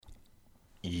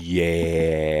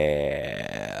Yeah.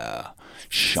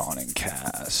 Sean and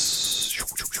Cass.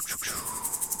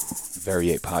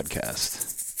 Variate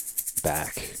podcast.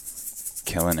 Back.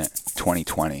 Killing it.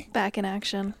 2020. Back in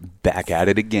action. Back at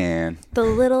it again. The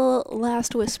little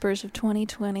last whispers of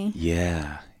 2020.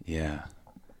 Yeah.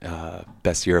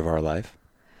 Best year of our life?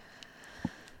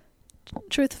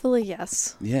 Truthfully,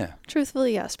 yes. Yeah.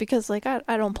 Truthfully, yes. Because, like, I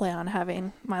don't plan on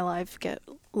having my lives get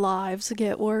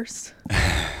worse.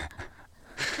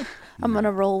 I'm going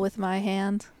to roll with my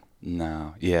hand.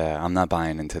 No. Yeah, I'm not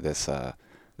buying into this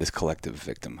collective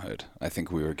victimhood. I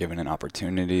think we were given an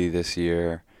opportunity this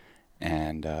year,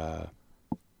 and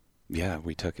yeah,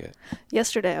 we took it.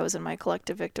 Yesterday, I was in my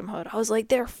collective victimhood. I was like,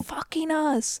 they're fucking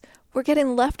us. We're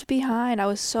getting left behind. I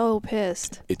was so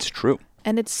pissed. It's true.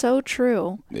 And it's so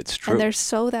true. It's true. And there's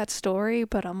so that story,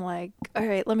 but I'm like, all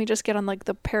right, let me just get on like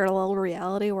the parallel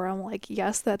reality where I'm like,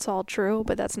 yes, that's all true,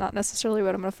 but that's not necessarily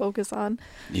what I'm going to focus on.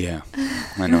 Yeah,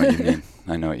 I know what you mean.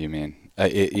 I know what you mean.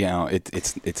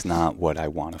 It's not what I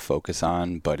want to focus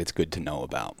on, but it's good to know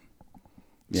about.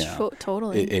 Yeah,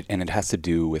 totally. And it has to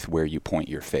do with where you point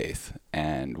your faith.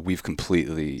 And we've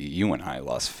you and I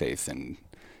lost faith in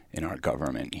our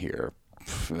government here,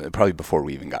 probably before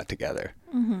we even got together.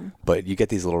 Mm-hmm. But you get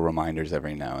these little reminders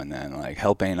every now and then, like,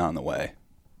 help ain't on the way.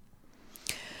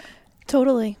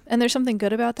 Totally. And there's something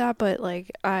good about that, but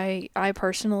like I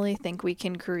personally think we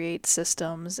can create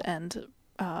systems and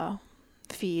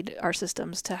feed our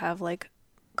systems to have like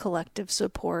collective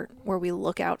support where we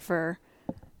look out for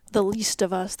the least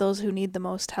of us, those who need the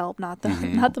most help, not the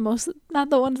not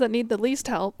the ones that need the least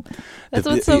help. That's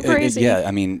what's so crazy. Yeah,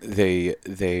 I mean,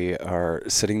 they are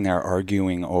sitting there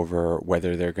arguing over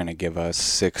whether they're going to give us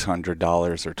 $600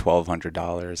 or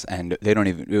 $1,200, and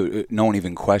no one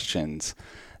even questions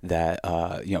that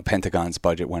Pentagon's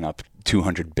budget went up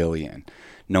 $200 billion.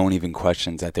 No one even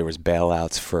questions that there was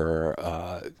bailouts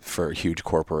for huge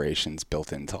corporations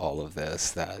built into all of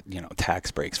this, that,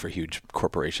 tax breaks for huge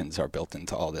corporations are built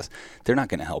into all this. They're not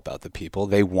going to help out the people.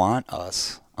 They want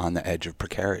us on the edge of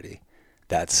precarity.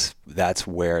 That's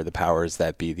where the powers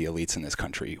that be, the elites in this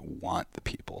country, want the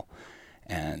people.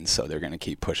 And so they're going to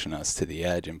keep pushing us to the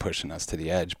edge and pushing us to the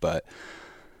edge. But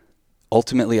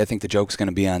ultimately, I think the joke's going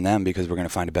to be on them, because we're going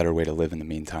to find a better way to live in the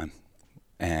meantime.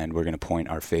 And we're going to point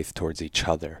our faith towards each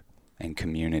other and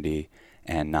community,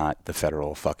 and not the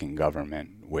federal fucking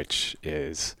government, which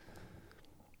is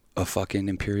a fucking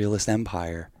imperialist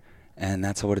empire. And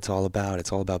that's what it's all about.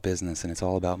 It's all about business, and it's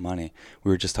all about money.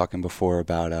 We were just talking before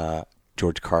about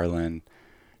George Carlin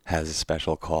has a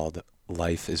special called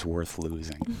Life is Worth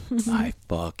Losing. I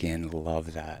fucking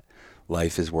love that.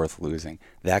 Life is worth losing.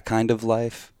 That kind of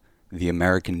life, the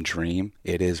American dream,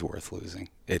 it is worth losing.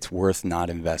 It's worth not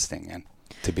investing in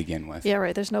to begin with. Yeah,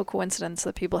 right. There's no coincidence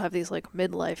that people have these like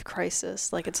midlife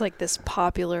crisis. Like it's like this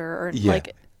popular or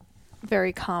like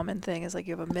very common thing is like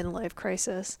you have a midlife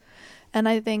crisis. And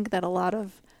I think that a lot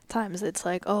of times it's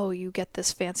like, oh, you get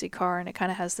this fancy car and it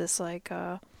kind of has this like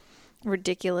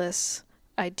ridiculous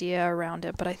idea around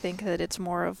it. But I think that it's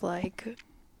more of like,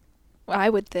 I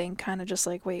would think kind of just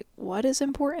like, wait, what is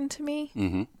important to me?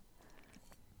 Mm-hmm.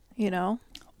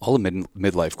 All the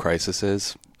midlife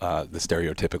crises, the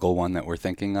stereotypical one that we're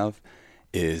thinking of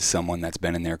is someone that's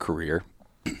been in their career.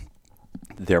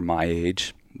 They're my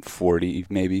age, 40,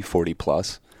 maybe 40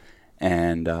 plus,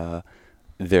 and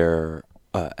they're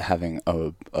having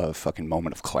a fucking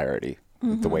moment of clarity,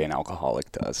 the way an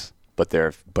alcoholic does. But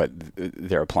they're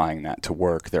applying that to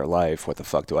work, their life. What the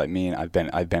fuck do I mean? I've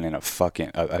been in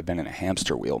a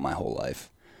hamster wheel my whole life.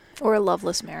 Or a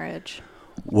loveless marriage.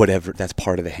 Whatever, that's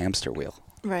part of the hamster wheel.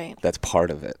 Right. That's part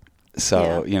of it.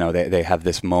 So, they have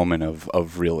this moment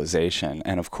of realization.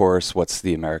 And of course, what's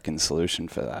the American solution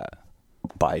for that?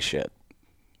 Buy shit.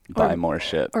 Buy more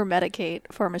shit. Or medicate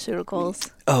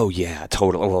pharmaceuticals. Oh yeah,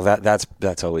 totally. Well,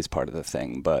 that's always part of the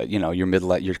thing. But,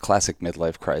 your classic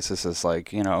midlife crisis is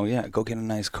like, go get a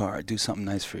nice car, do something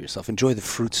nice for yourself, enjoy the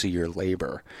fruits of your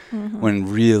labor. Mm-hmm.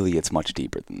 When really it's much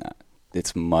deeper than that.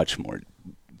 It's much more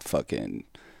fucking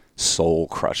soul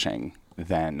crushing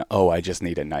than, I just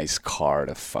need a nice car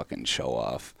to fucking show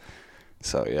off.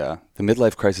 So yeah, the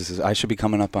midlife crisis is, I should be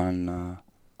coming up on,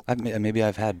 maybe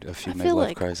I've had a few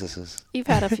midlife crises. You've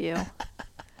had a few.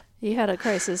 You had a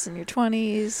crisis in your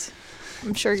 20s.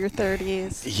 I'm sure your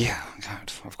 30s. Yeah,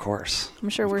 God, of course. I'm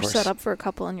sure we're set up for a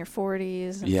couple in your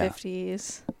 40s and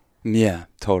 50s. Yeah,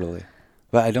 totally.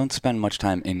 But I don't spend much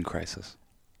time in crisis.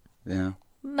 Yeah.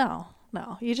 No.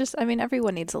 You just,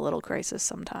 everyone needs a little crisis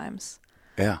sometimes.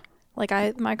 Yeah.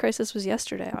 Like my crisis was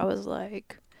yesterday. I was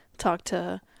like, talked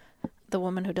to the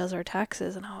woman who does our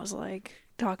taxes, and I was like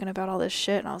talking about all this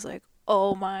shit, and I was like,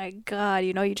 oh my God,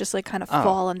 you know, you just like kind of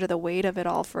fall under the weight of it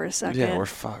all for a second. Yeah, we're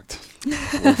fucked.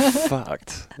 We're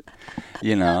fucked.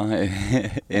 You know,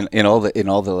 in all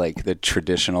the like the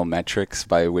traditional metrics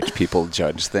by which people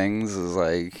judge things is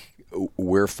like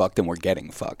we're fucked and we're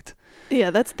getting fucked. Yeah,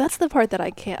 that's the part that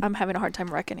I'm having a hard time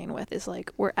reckoning with, is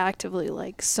like we're actively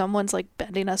like someone's like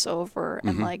bending us over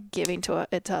and like giving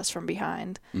it to us from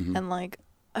behind. And like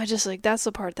I just like that's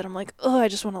the part that I'm like, oh, I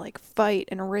just want to like fight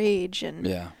and rage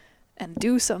and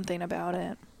do something about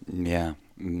it. Yeah,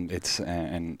 and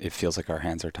it feels like our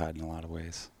hands are tied in a lot of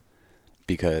ways,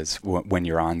 because when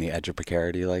you're on the edge of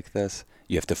precarity like this,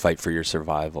 you have to fight for your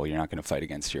survival. You're not going to fight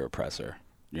against your oppressor.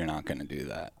 You're not going to do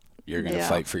that. You're going to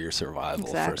fight for your survival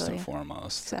first and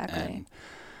foremost. Exactly.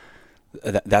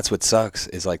 And that's what sucks,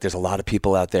 is like there's a lot of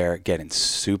people out there getting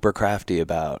super crafty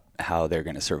about how they're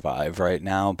going to survive right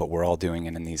now, but we're all doing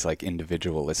it in these like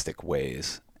individualistic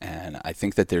ways. And I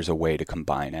think that there's a way to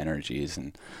combine energies,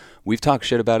 and we've talked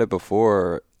shit about it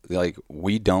before. Like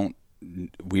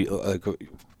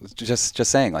just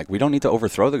saying, like, we don't need to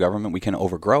overthrow the government. We can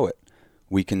overgrow it.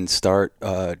 We can start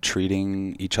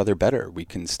treating each other better. We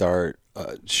can start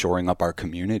shoring up our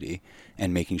community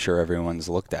and making sure everyone's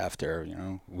looked after. You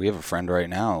know, we have a friend right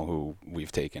now who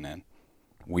we've taken in.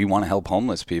 We want to help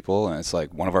homeless people, and it's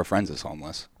like one of our friends is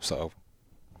homeless, so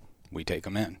we take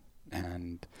them in.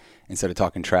 And instead of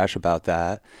talking trash about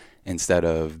that, instead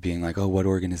of being like, oh, what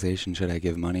organization should I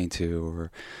give money to,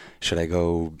 or should I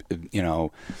go, you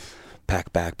know,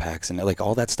 pack backpacks, and like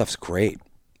all that stuff's great.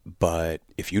 But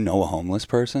if you know a homeless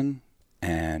person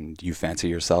and you fancy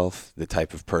yourself the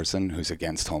type of person who's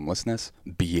against homelessness,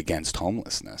 be against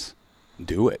homelessness.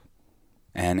 Do it.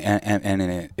 And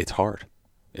it's hard.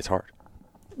 It's hard.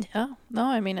 Yeah. No,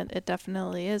 I mean, it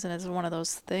definitely is. And it's one of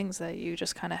those things that you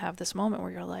just kind of have this moment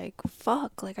where you're like,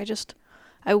 fuck, like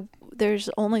there's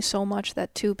only so much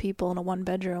that two people in a one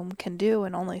bedroom can do,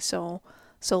 and only so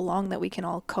long that we can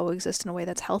all coexist in a way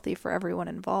that's healthy for everyone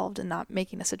involved and not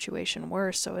making a situation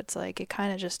worse. So it's like, it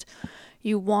kind of just,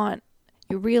 you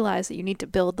realize that you need to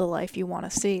build the life you want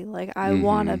to see. Like, I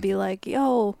want to be like,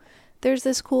 yo, there's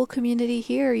this cool community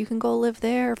here. You can go live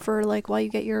there for like, while you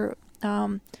get your,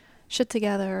 shit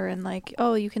together, and like,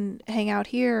 oh, you can hang out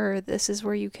here. This is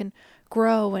where you can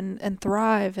grow and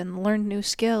thrive and learn new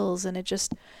skills. And it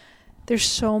just, there's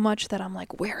so much that I'm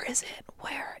like, where is it?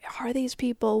 Where are these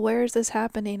people? Where is this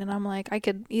happening? And I'm like, I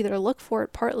could either look for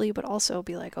it partly, but also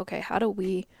be like, okay, how do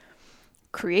we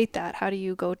create that? How do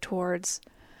you go towards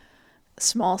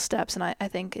small steps? And I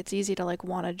think it's easy to like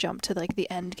want to jump to like the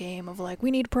end game of like, we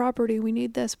need property, we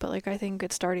need this, but like I think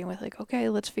it's starting with like, okay,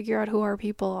 let's figure out who our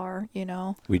people are, you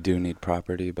know. We do need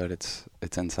property, but it's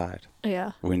inside.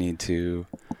 Yeah. We need to,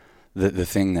 the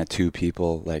thing that two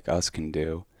people like us can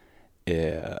do,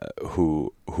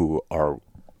 who are,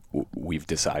 we've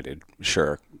decided,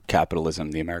 sure,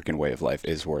 capitalism, the American way of life,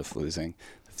 is worth losing.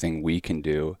 The thing we can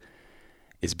do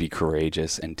is be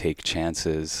courageous and take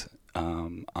chances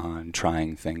on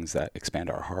trying things that expand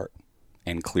our heart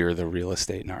and clear the real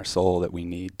estate in our soul that we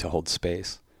need to hold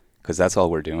space. Because that's all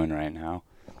we're doing right now.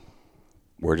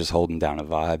 We're just holding down a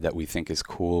vibe that we think is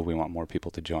cool. We want more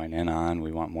people to join in on.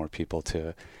 We want more people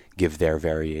to give their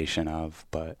variation of.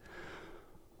 But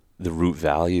the root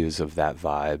values of that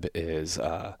vibe is,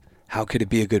 how could it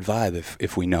be a good vibe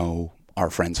if we know our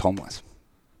friend's homeless?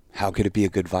 How could it be a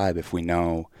good vibe if we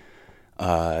know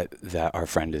that our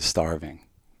friend is starving?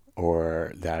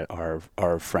 Or that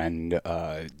our friend,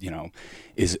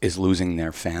 is losing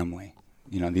their family.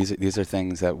 You know, these are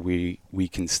things that we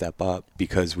can step up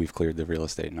because we've cleared the real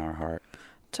estate in our heart.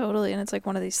 Totally, and it's like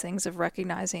one of these things of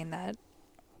recognizing that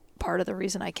part of the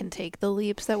reason I can take the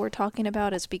leaps that we're talking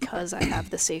about is because I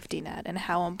have the safety net, and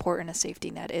how important a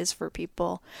safety net is for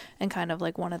people. And kind of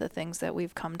like one of the things that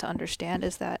we've come to understand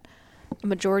is that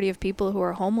majority of people who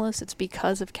are homeless, it's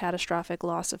because of catastrophic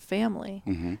loss of family.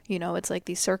 You know, it's like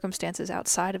these circumstances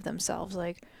outside of themselves,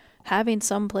 like having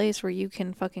some place where you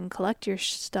can fucking collect your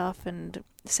stuff and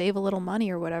save a little money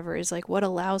or whatever is like what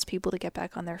allows people to get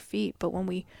back on their feet. But when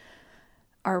we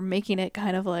are making it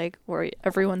kind of like where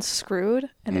everyone's screwed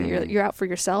and you're out for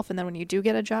yourself, and then when you do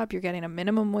get a job, you're getting a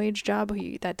minimum wage job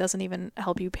that doesn't even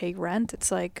help you pay rent.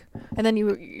 It's like, and then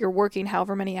you're working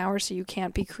however many hours so you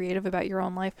can't be creative about your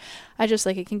own life. I just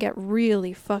like, it can get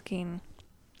really fucking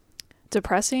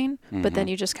depressing, but then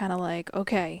you just kind of like,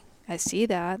 okay, I see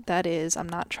that is, I'm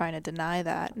not trying to deny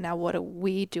that. Now what do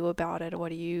we do about it? What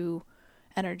do you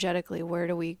energetically, where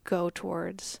do we go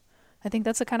towards? I think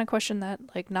that's the kind of question that,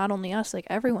 like, not only us, like,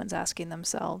 everyone's asking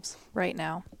themselves right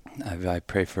now. I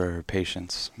pray for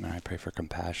patience, and I pray for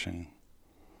compassion,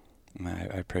 and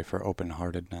I pray for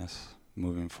open-heartedness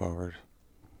moving forward.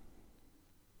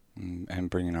 him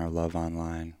bringing our love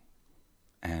online,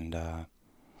 and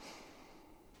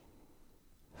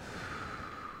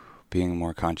being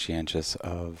more conscientious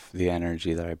of the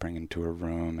energy that I bring into a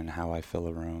room and how I fill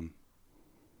a room.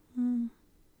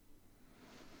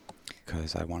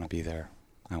 Because I want to be there.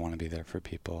 I want to be there for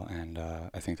people, and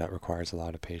I think that requires a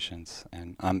lot of patience.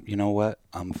 And you know what?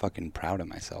 I'm fucking proud of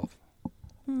myself.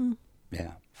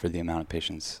 Yeah, for the amount of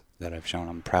patience that I've shown.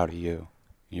 I'm proud of you.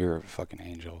 You're a fucking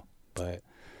angel. But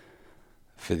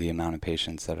for the amount of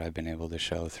patience that I've been able to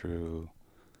show through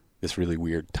this really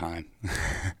weird time.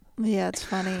 Yeah, it's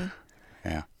funny.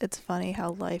 Yeah. It's funny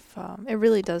how life, it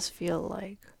really does feel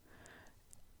like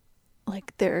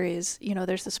there is,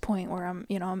 there's this point where I'm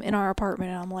in our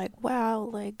apartment and I'm like, wow,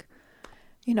 like,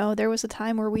 there was a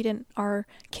time where our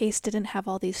case didn't have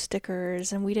all these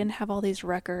stickers and we didn't have all these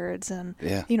records and,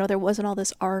 there wasn't all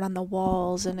this art on the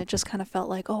walls, and it just kind of felt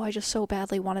like, oh, I just so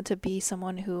badly wanted to be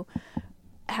someone who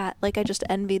I just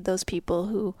envied those people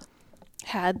who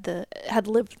had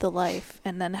lived the life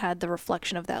and then had the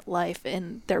reflection of that life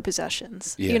in their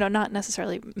possessions. Not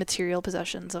necessarily material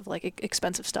possessions of like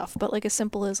expensive stuff, but like as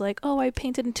simple as like, oh, I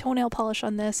painted toenail polish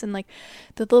on this, and like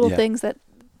the little things that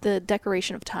the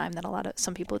decoration of time that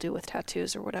some people do with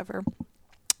tattoos or whatever.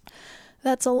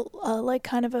 That's like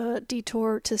kind of a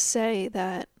detour to say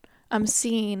that I'm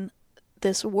seeing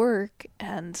this work,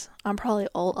 and I'm probably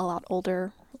a lot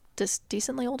older, just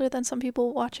decently older than some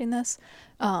people watching this.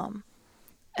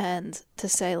 And to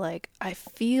say, like, I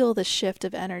feel the shift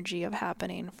of energy of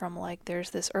happening from, like, there's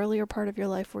this earlier part of your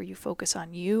life where you focus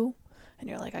on you, and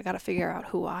you're like, I got to figure out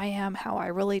who I am, how I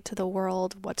relate to the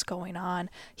world, what's going on,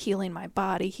 healing my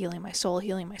body, healing my soul,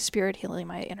 healing my spirit, healing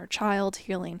my inner child,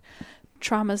 healing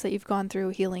traumas that you've gone through,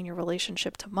 healing your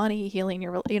relationship to money, healing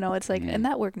your, it's like, and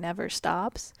that work never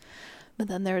stops. But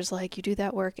then there's like, you do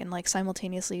that work and like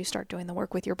simultaneously you start doing the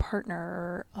work with your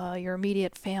partner or your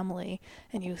immediate family,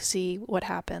 and you see what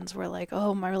happens where like,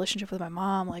 oh, my relationship with my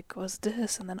mom like goes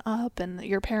this and then up, and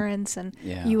your parents and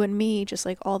you and me, just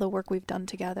like all the work we've done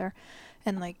together,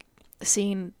 and like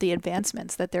seeing the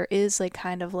advancements that there is, like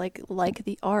kind of like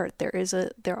the art,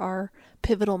 there are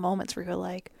pivotal moments where you're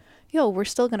like, yo, we're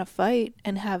still gonna fight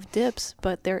and have dips,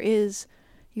 but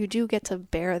you do get to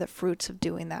bear the fruits of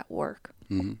doing that work.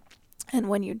 And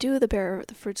when you do bear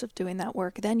the fruits of doing that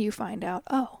work, then you find out,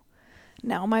 oh,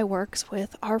 now my work's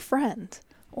with our friend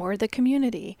or the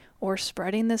community or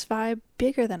spreading this vibe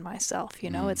bigger than myself.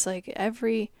 It's like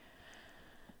everything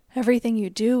you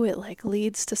do, it like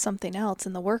leads to something else,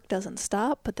 and the work doesn't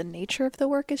stop, but the nature of the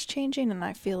work is changing. And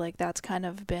I feel like that's kind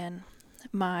of been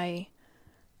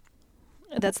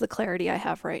that's the clarity I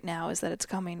have right now, is that it's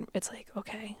like,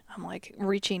 okay, I'm like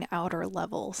reaching outer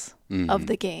levels of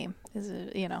the game. Is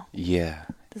it, Yeah.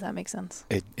 Does that make sense?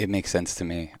 It makes sense to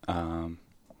me.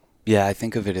 Yeah, I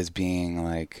think of it as being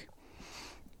like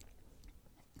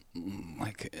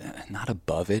not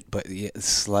above it, but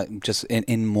it's like just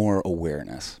in more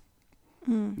awareness.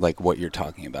 Like what you're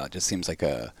talking about just seems like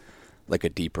a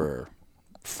deeper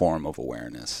form of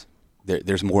awareness.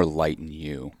 There's more light in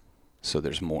you. So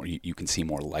there's more, you can see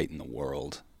more light in the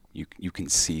world. You can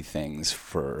see things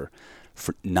for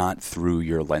not through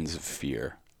your lens of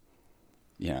fear,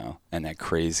 and that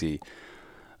crazy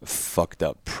fucked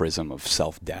up prism of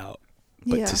self-doubt,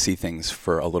 but to see things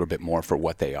for a little bit more for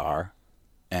what they are,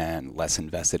 and less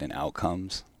invested in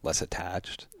outcomes, less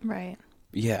attached. Right.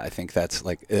 Yeah, I think that's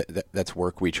like, that's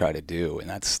work we try to do, and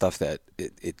that's stuff that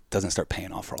it doesn't start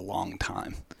paying off for a long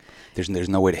time. There's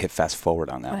no way to hit fast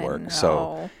forward on that work.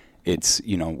 So it's,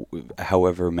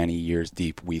 however many years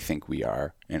deep we think we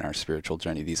are in our spiritual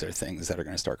journey, these are things that are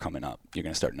going to start coming up. You're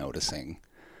going to start noticing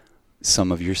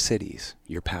some of your cities,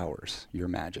 your powers, your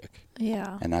magic.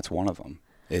 Yeah. And that's one of them,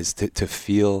 is to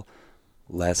feel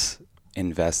less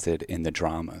invested in the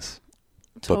dramas,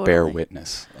 but bear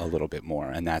witness a little bit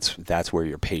more. And that's where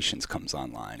your patience comes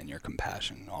online, and your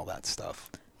compassion and all that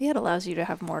stuff. Yeah, it allows you to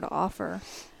have more to offer.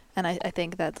 And I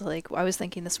think that's like, I was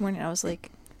thinking this morning, I was like,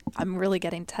 I'm really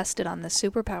getting tested on this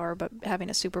superpower, but having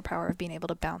a superpower of being able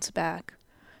to bounce back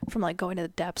from like going to the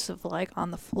depths of like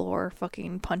on the floor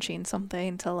fucking punching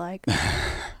something to like,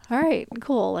 all right,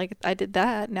 cool, like I did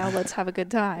that, now let's have a good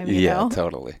time, you know?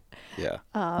 Totally. Yeah.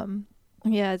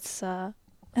 Yeah, it's and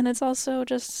it's also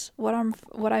just what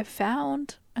I've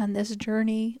found on this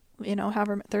journey,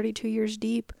 however 32 years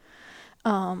deep.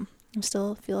 I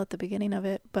still feel at the beginning of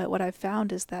it, but what I've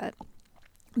found is that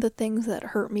the things that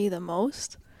hurt me the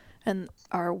most and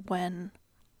are when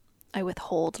I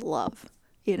withhold love,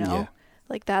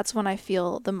 like that's when I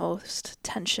feel the most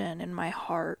tension in my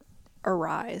heart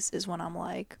arise, is when I'm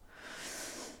like,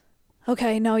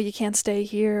 okay, no, you can't stay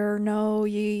here. No,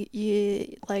 you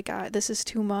like, this is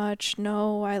too much.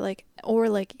 No, I like, or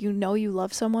like, you know, you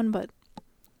love someone, but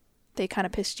they kind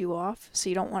of pissed you off, so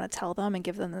you don't want to tell them and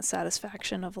give them the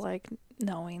satisfaction of like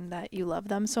knowing that you love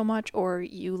them so much, or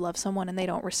you love someone and they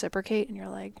don't reciprocate, and you're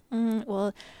like,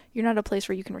 well, you're not at a place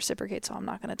where you can reciprocate, so I'm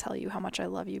not going to tell you how much I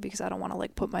love you because I don't want to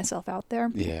like put myself out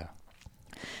there. Yeah.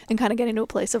 And kind of getting to a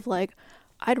place of like,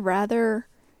 I'd rather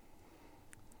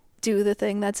do the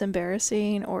thing that's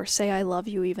embarrassing or say I love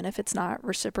you even if it's not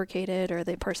reciprocated or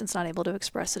the person's not able to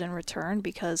express it in return,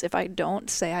 because if I don't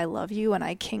say I love you and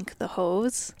I kink the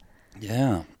hose,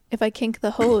 if I kink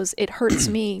the hose, it hurts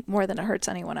me more than it hurts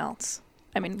anyone else.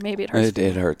 I mean, maybe it hurts.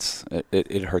 It hurts.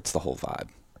 It hurts the whole vibe.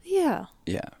 Yeah.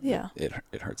 Yeah. Yeah.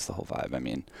 It hurts the whole vibe. I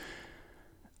mean,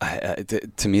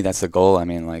 to me, that's the goal. I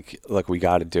mean, like, look, we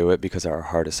got to do it because our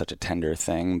heart is such a tender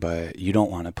thing, but you don't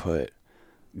want to put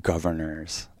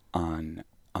governors on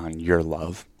your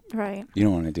love. Right. You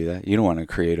don't want to do that. You don't want to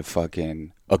create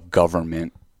a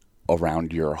government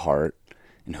around your heart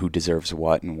and who deserves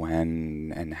what and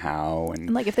when and how.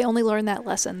 And like, if they only learn that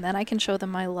lesson, then I can show them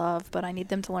my love, but I need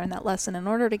them to learn that lesson in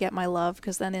order to get my love,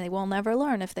 because then they will never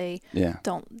learn if they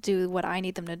don't do what I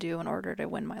need them to do in order to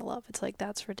win my love. It's like,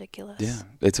 that's ridiculous. Yeah.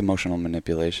 It's emotional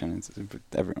manipulation.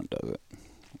 Everyone does it.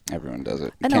 Everyone does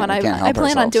it. I know, and I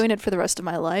plan on doing it for the rest of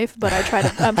my life, but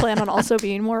I plan on also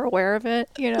being more aware of it,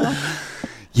 you know?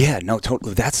 Yeah, no,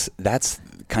 totally. That's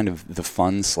kind of the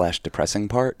fun / depressing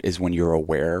part, is when you're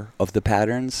aware of the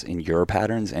patterns and your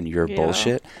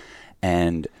bullshit,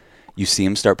 and you see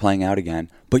them start playing out again,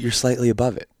 but you're slightly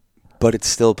above it, but it's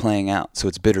still playing out, so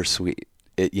it's bittersweet.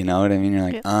 You know what I mean? You're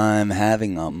like, I'm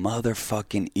having a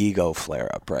motherfucking ego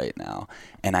flare up right now,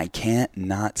 and I can't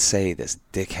not say this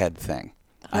dickhead thing.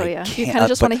 Oh, yeah. You kind of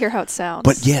just want to hear how it sounds.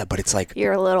 But it's like,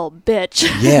 you're a little bitch.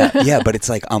 yeah, but it's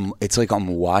like I'm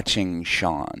watching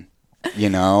Sean, you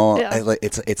know? Yeah.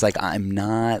 It's like I'm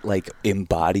not like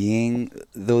embodying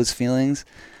those feelings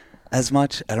as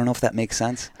much. I don't know if that makes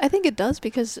sense. I think it does,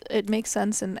 because it makes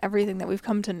sense in everything that we've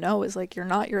come to know, is like, you're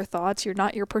not your thoughts, you're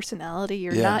not your personality,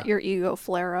 you're not your ego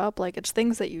flare up. Like, it's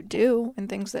things that you do and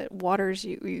things that waters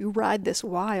you. You ride this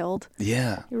wild.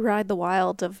 Yeah. You ride the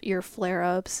wild of your flare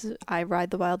ups. I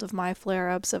ride the wild of my flare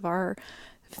ups, of our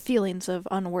feelings of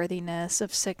unworthiness,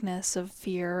 of sickness, of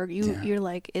fear. You're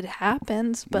like, it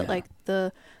happens, but like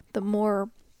the more,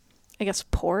 I guess,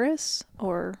 porous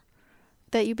or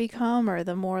that you become, or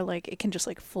the more like it can just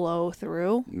like flow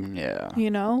through,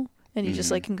 you know, and you just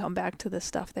like can come back to the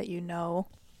stuff that, you know,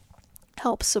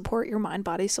 helps support your mind,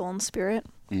 body, soul, and spirit.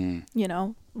 You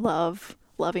know,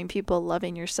 loving people,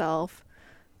 loving yourself,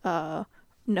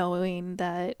 knowing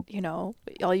that, you know,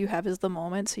 all you have is the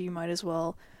moment, so you might as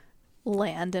well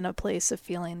land in a place of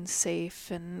feeling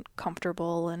safe and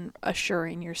comfortable and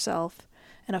assuring yourself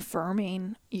and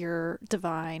affirming your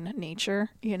divine nature,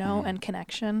 you know, and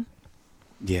connection.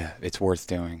 Yeah, it's worth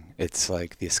doing. It's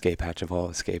like the escape hatch of all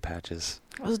escape hatches.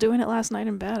 I was doing it last night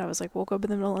in bed. I was like, woke up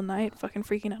in the middle of the night, fucking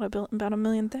freaking out about a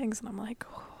million things. And I'm like,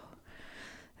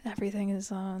 everything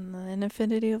is on the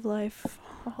infinity of life.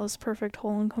 All is perfect,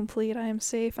 whole, and complete. I am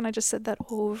safe. And I just said that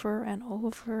over and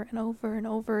over and over and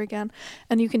over again.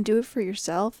 And you can do it for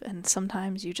yourself. And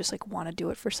sometimes you just like want to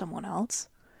do it for someone else.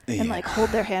 And like hold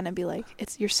their hand and be like,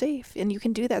 you're safe. And you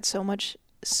can do that so much.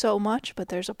 But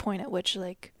there's a point at which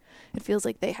like, it feels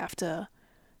like they have to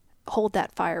hold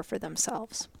that fire for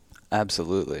themselves.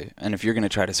 Absolutely. And if you're going to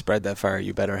try to spread that fire,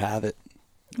 you better have it.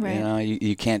 Right. You know,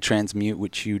 you can't transmute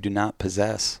what you do not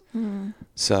possess.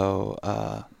 So,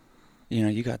 you know,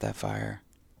 you got that fire.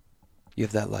 You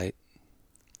have that light.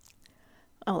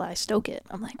 Oh, I stoke it.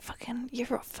 I'm like,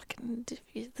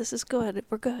 this is good.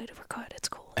 We're good. It's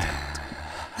cool.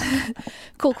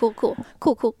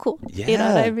 Cool. Yeah. You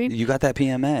know what I mean? You got that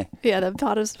PMA. Yeah, the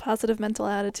positive mental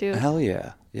attitude. Hell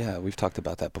yeah. Yeah, we've talked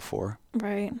about that before.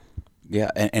 Right.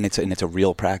 Yeah, and it's a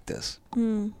real practice.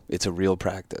 It's a real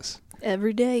practice.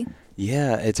 Every day.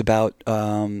 Yeah, it's about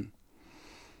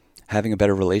having a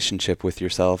better relationship with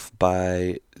yourself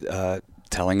by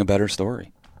telling a better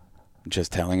story.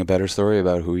 Just telling a better story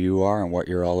about who you are and what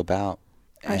you're all about.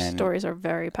 Our stories are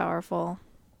very powerful.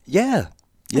 Yeah.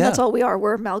 And that's all we are.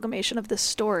 We're amalgamation of this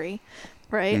story,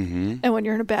 right? And when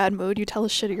you're in a bad mood, you tell a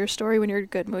shittier story. When you're in a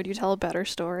good mood, you tell a better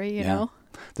story, you know?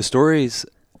 The stories,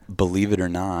 believe it or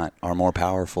not, are more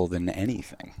powerful than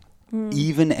anything.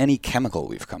 Even any chemical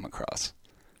we've come across.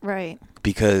 Right.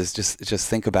 Because just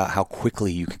think about how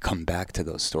quickly you can come back to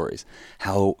those stories.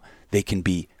 How they can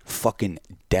be fucking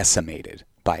decimated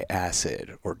by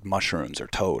acid or mushrooms or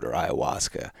toad or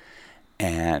ayahuasca.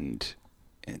 And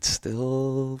it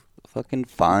still fucking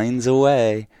finds a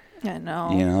way I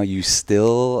know. You know, you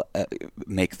still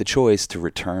make the choice to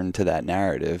return to that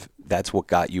narrative. That's what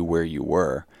got you where you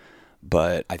were.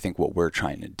 But I think what we're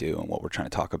trying to do and what we're trying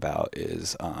to talk about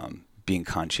is being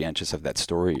conscientious of that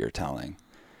story you're telling,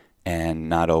 and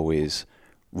not always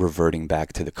reverting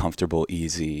back to the comfortable,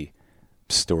 easy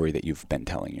story that you've been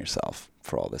telling yourself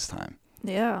for all this time.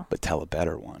 Yeah. But tell a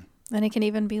better one. And it can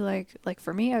even be like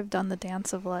for me, I've done the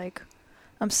dance of like,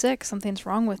 I'm sick, something's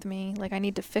wrong with me. Like I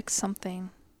need to fix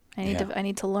something. I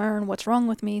need to learn what's wrong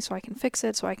with me so I can fix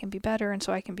it, so I can be better, and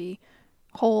so I can be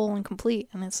whole and complete.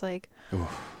 And it's like,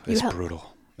 it's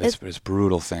brutal. It's a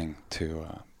brutal thing to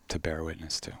bear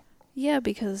witness to. Yeah,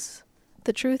 because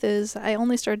the truth is, I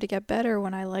only started to get better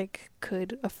when I like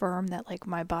could affirm that like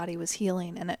my body was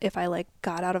healing, and if I like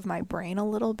got out of my brain a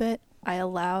little bit, I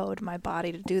allowed my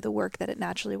body to do the work that it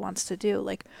naturally wants to do.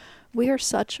 Like, we are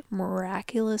such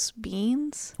miraculous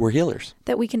beings. We're healers.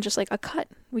 That we can just like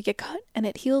we get cut and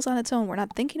it heals on its own. We're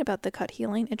not thinking about the cut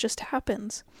healing. It just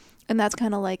happens. And that's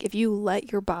kind of like if you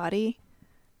let your body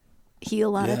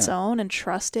heal on its own and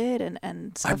trust it and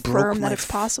affirm that it's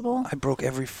possible. I broke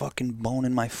every fucking bone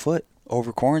in my foot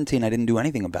over quarantine. I didn't do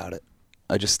anything about it.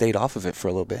 I just stayed off of it for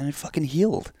a little bit and it fucking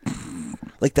healed.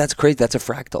 Like, that's crazy. That's a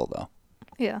fractal, though.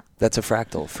 Yeah. That's a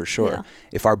fractal for sure. Yeah.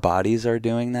 If our bodies are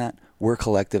doing that, we're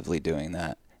collectively doing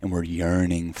that, and we're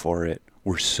yearning for it.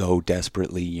 We're so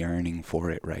desperately yearning for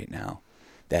it right now,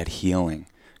 that healing,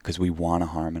 because we want to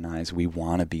harmonize. We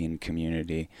want to be in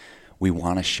community. We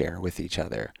want to share with each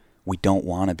other. We don't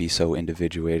want to be so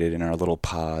individuated in our little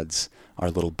pods,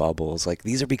 our little bubbles. Like,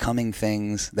 these are becoming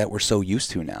things that we're so used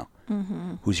to now.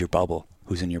 Mm-hmm. Who's your bubble?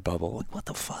 Who's in your bubble? Like, what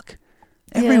the fuck?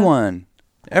 Everyone.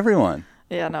 Everyone.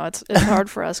 Yeah, no, it's hard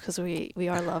for us because we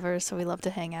are lovers, so we love to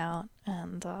hang out.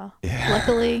 And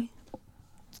luckily,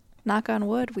 knock on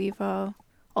wood, we've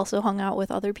also hung out with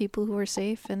other people who are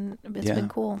safe, and it's been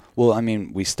cool. Well, I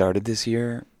mean, we started this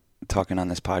year talking on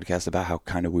this podcast about how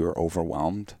kind of we were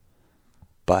overwhelmed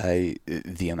by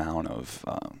the amount of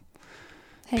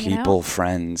people,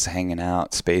 friends, hanging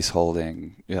out, space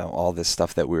holding, you know, all this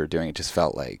stuff that we were doing. It just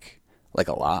felt like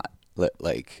a lot,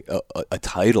 like a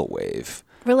tidal wave.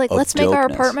 We're like, let's make our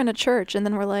apartment a church. And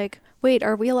then we're like, wait,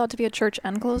 are we allowed to be a church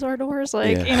and close our doors?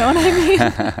 Like, you know what I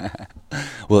mean?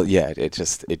 Well, yeah,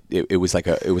 it was like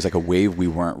a wave we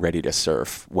weren't ready to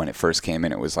surf when it first came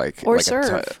in. It was like,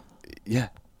 surf. Yeah.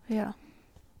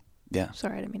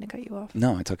 Sorry, I didn't mean to cut you off.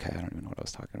 No, it's okay. I don't even know what I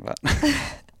was talking about.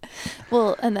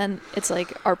 Well, and then it's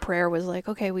like our prayer was like,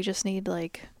 okay, we just need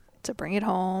like to bring it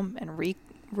home and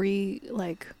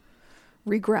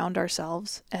reground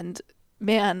ourselves. And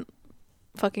man,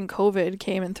 fucking COVID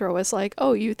came and threw us like,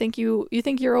 oh, you think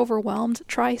you're overwhelmed?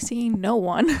 Try seeing no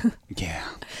one. Yeah.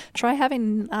 Try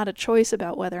having not a choice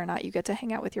about whether or not you get to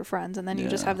hang out with your friends, and then you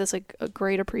just have this like a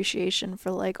great appreciation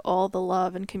for like all the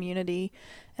love and community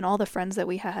and all the friends that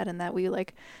we had, and that we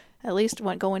like at least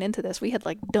when going into this we had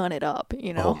like done it up,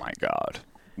 you know. Oh my God.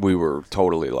 We were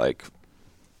totally like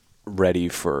ready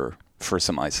for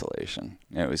some isolation.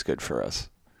 It was good for us.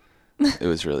 It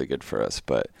was really good for us,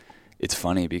 but it's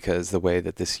funny because the way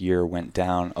that this year went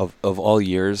down, of all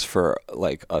years for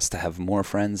like us to have more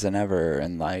friends than ever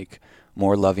and like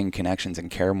more loving connections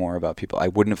and care more about people, I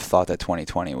wouldn't have thought that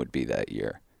 2020 would be that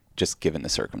year, just given the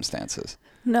circumstances.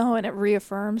 No, and it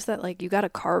reaffirms that like you got to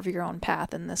carve your own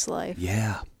path in this life.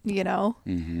 Yeah. You know?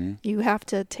 Mm-hmm. You have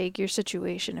to take your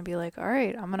situation and be like, all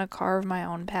right, I'm going to carve my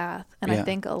own path. And I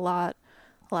think a lot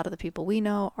of the people we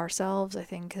know, ourselves, I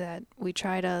think that we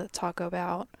try to talk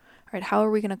about, all right, how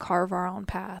are we going to carve our own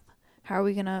path? How are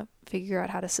we going to figure out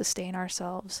how to sustain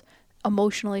ourselves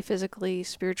emotionally, physically,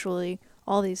 spiritually,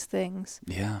 all these things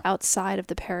outside of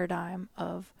the paradigm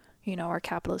of, you know, our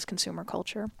capitalist consumer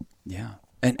culture. Yeah.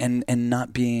 And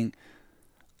not being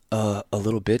a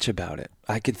little bitch about it.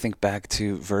 I could think back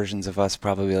to versions of us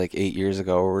probably like 8 years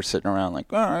ago where we're sitting around like,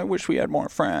 oh, I wish we had more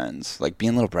friends. Like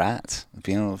being little brats,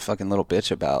 being a fucking little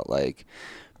bitch about like,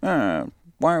 why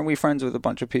aren't we friends with a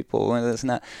bunch of people and this and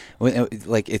that?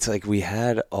 Like, it's like we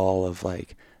had all of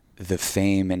like the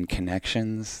fame and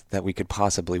connections that we could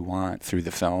possibly want through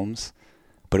the films,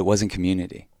 but it wasn't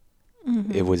community.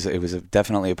 Mm-hmm. It was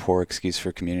definitely a poor excuse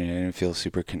for community. I didn't feel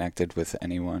super connected with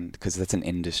anyone because that's an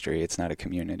industry. It's not a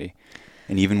community.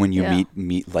 And even when you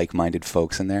meet like-minded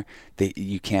folks in there,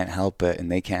 you can't help it,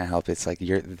 and they can't help it. It's like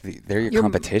they're your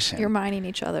competition. You're mining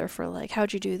each other for like,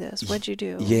 how'd you do this? What'd you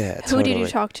do? Yeah, Who did you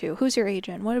talk to? Who's your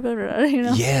agent? What about, you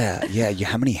know? Yeah.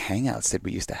 How many hangouts did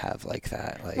we used to have like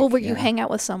that? Like, well, where you hang out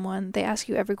with someone, they ask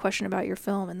you every question about your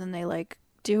film, and then they like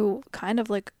do kind of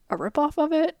like a ripoff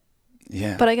of it.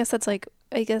 Yeah. But I guess that's like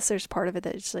I guess there's part of it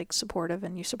that it's like supportive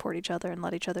and you support each other and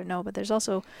let each other know, but there's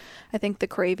also, I think, the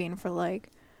craving for like,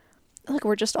 look,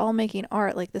 we're just all making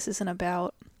art. Like, this isn't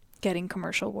about getting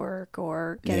commercial work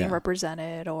or getting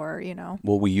represented or, you know.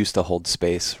 Well, we used to hold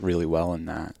space really well in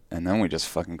that, and then we just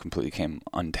fucking completely came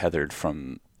untethered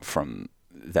from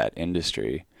that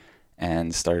industry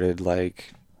and started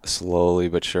like slowly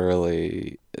but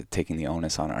surely taking the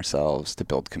onus on ourselves to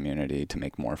build community, to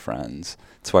make more friends.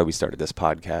 That's why we started this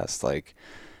podcast, like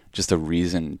just a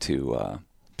reason to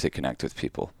connect with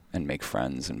people and make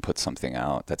friends and put something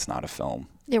out that's not a film.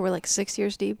 Yeah, we're like 6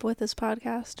 years deep with this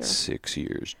podcast. Or 6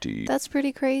 years deep. That's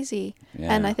pretty crazy.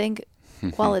 Yeah. And I think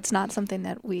while it's not something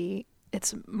that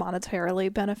it's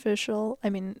monetarily beneficial, I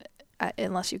mean,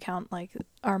 unless you count like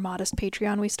our modest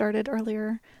Patreon we started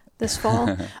earlier this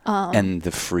fall. And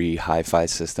the free hi-fi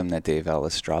system that Dave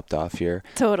Ellis dropped off here.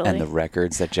 Totally. And the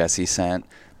records that Jesse sent.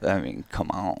 I mean, come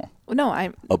on.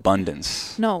 No,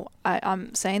 abundance. No,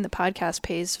 I'm saying the podcast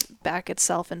pays back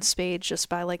itself in spades just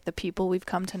by like the people we've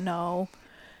come to know,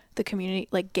 the community.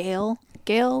 Like Gail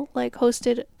like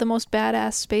hosted the most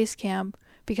badass space camp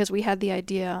because we had the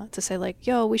idea to say like,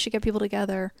 yo, we should get people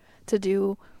together to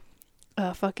do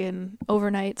a fucking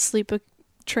overnight sleep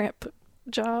tramp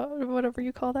job, whatever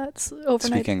you call that.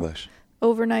 Overnight. Speak English.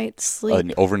 Overnight sleep.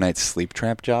 An overnight sleep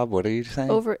tramp job? What are you saying?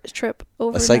 Overnight. A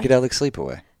psychedelic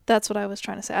sleepaway. That's what I was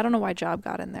trying to say. I don't know why job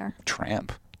got in there.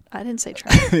 Tramp. I didn't say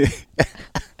tramp.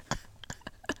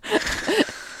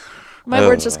 My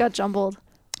words just got jumbled.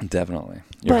 Definitely.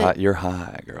 You're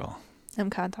high, girl. I'm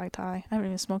contact high. I haven't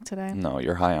even smoked today. No,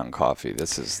 you're high on coffee.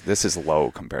 This is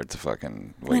low compared to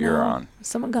fucking what you're on.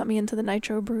 Someone got me into the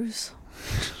nitro brews.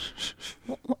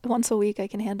 Once a week I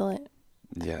can handle it.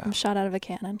 Yeah. I'm shot out of a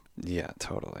cannon. Yeah,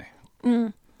 totally.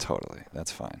 Totally.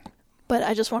 That's fine. But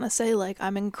I just want to say, like,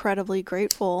 I'm incredibly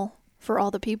grateful for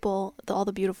all the people, all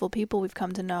the beautiful people we've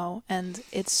come to know. And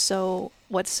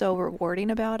what's so rewarding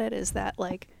about it is that,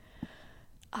 like,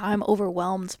 I'm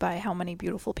overwhelmed by how many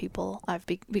beautiful people I've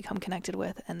become connected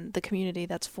with and the community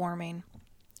that's forming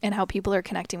and how people are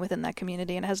connecting within that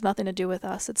community. And it has nothing to do with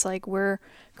us. It's like we're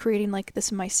creating, like,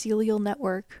 this mycelial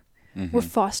network. Mm-hmm. We're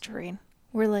fostering.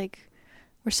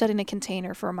 We're setting a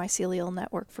container for a mycelial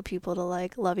network for people to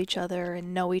like love each other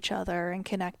and know each other and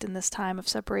connect in this time of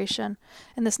separation.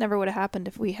 And this never would have happened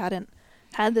if we hadn't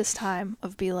had this time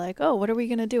of be like, oh, what are we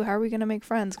going to do? How are we going to make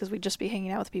friends? Because we'd just be hanging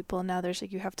out with people. And now there's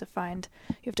like, you have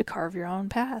to carve your own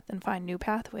path and find new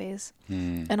pathways.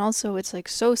 And also it's like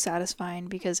so satisfying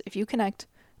because if you connect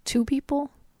two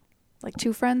people, like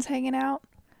two friends hanging out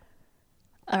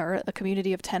or a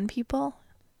community of 10 people,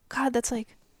 God, that's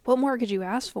like, what more could you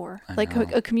ask for? Like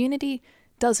a community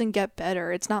doesn't get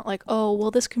better. It's not like, oh,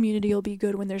 well, this community will be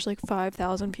good when there's like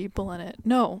 5,000 people in it.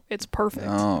 No, it's perfect.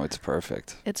 No, it's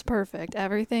perfect. It's perfect.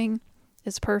 Everything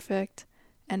is perfect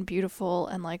and beautiful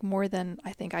and like more than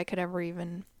I think I could ever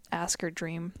even ask or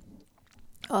dream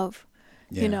of,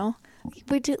 you know?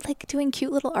 We do like doing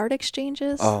cute little art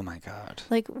exchanges. Oh my God.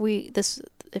 Like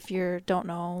if you don't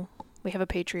know, we have a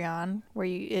Patreon where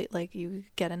you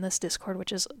get in this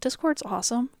Discord's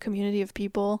awesome. Community of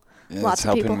people. Yeah, Lots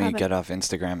of people helping me get off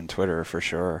Instagram and Twitter for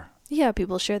sure. Yeah,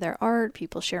 people share their art,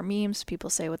 people share memes, people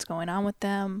say what's going on with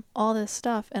them, all this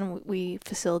stuff. And we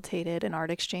facilitated an art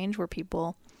exchange where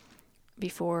people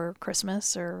before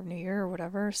Christmas or New Year or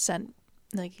whatever sent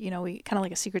we kind of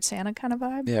like a Secret Santa kind of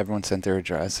vibe. Yeah, everyone sent their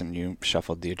address and you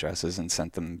shuffled the addresses and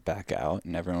sent them back out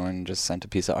and everyone just sent a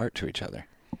piece of art to each other.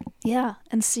 Yeah,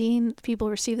 and seeing people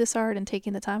receive this art and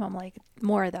taking the time, I'm like,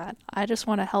 more of that. I just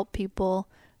want to help people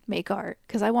make art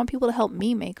because I want people to help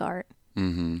me make art,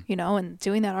 and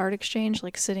doing that art exchange,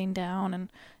 like sitting down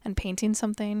and painting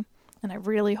something. And I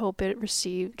really hope it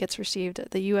gets received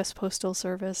at the U.S. Postal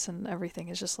Service and everything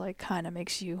is just like kind of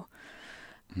makes you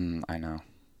I know.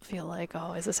 Feel like,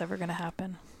 oh, is this ever going to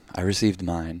happen? I received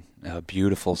mine, a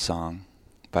beautiful song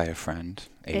by a friend,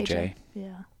 AJ.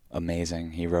 Yeah.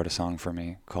 Amazing. He wrote a song for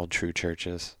me called True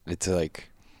Churches. It's like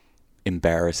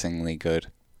embarrassingly good.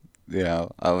 You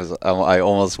know, I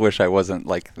almost wish I wasn't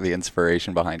like the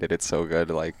inspiration behind it. It's so good.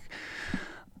 Like,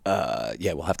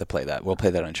 we'll have to play that. We'll play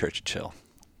that on Church and Chill.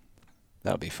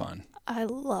 That'll be fun. I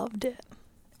loved it.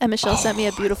 And Michelle sent me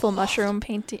a beautiful mushroom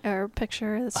painting or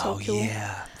picture. That's so cool. Oh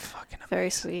yeah, fucking amazing. Very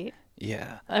sweet.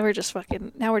 Yeah. Now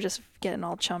we're just getting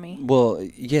all chummy. Well,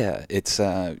 yeah, it's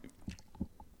the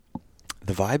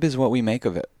vibe is what we make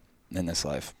of it in this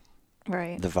life.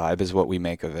 Right. The vibe is what we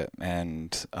make of it.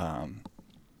 And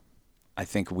I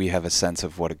think we have a sense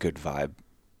of what a good vibe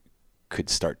could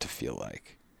start to feel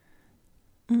like.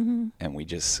 Mm-hmm. And we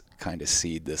just kind of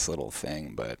seed this little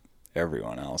thing, but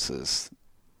everyone else is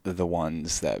the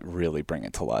ones that really bring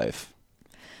it to life.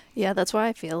 Yeah, that's why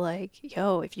I feel like,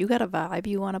 yo, if you got a vibe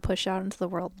you want to push out into the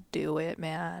world, do it,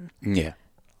 man. Yeah.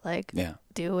 Like, Yeah.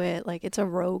 do it. Like, it's a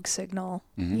rogue signal.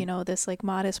 Mm-hmm. You know, this like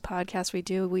modest podcast we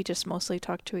do, we just mostly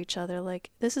talk to each other.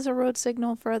 Like, this is a rogue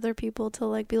signal for other people to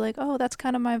like be like, oh, that's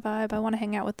kind of my vibe. I want to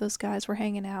hang out with those guys. We're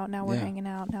hanging out. Now we're hanging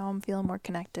out. Now I'm feeling more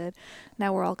connected.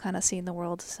 Now we're all kind of seeing the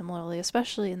world similarly,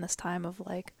 especially in this time of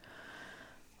like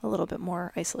a little bit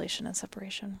more isolation and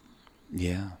separation.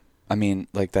 Yeah. I mean,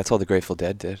 like, that's all the Grateful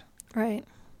Dead did. Right.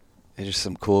 They're just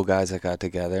some cool guys that got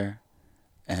together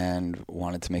and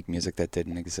wanted to make music that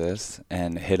didn't exist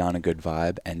and hit on a good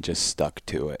vibe and just stuck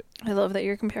to it. I love that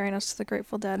you're comparing us to the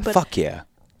Grateful Dead. But fuck yeah.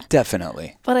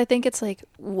 Definitely. But I think it's like,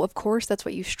 of course, that's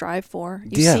what you strive for.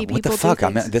 You yeah, see people what the fuck? do I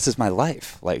mean, this is my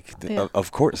life. Like,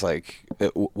 of course, like,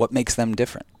 what makes them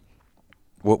different?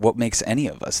 What makes any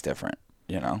of us different,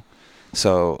 you know?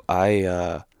 So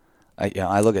I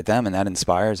look at them and that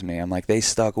inspires me. I'm like, they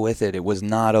stuck with it. It was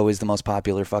not always the most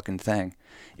popular fucking thing.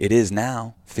 It is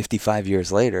now, 55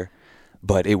 years later,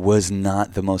 but it was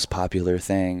not the most popular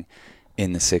thing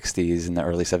in the 60s and the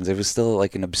early 70s. It was still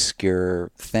like an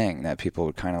obscure thing that people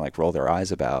would kind of like roll their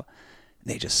eyes about.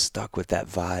 They just stuck with that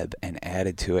vibe and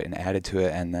added to it.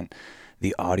 And then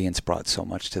the audience brought so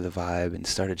much to the vibe and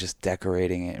started just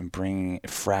decorating it and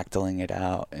fractaling it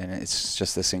out. And it's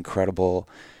just this incredible,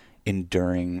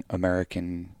 enduring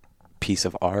American piece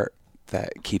of art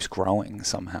that keeps growing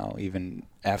somehow, even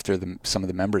after some of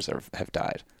the members have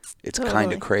died. It's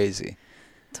kind of crazy.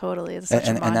 Totally. It's such a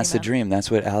monument. And that's the dream. That's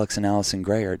what Alex and Allison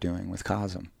Gray are doing with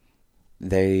Cosm.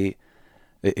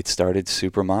 It started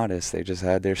super modest. They just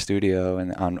had their studio,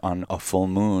 and on a full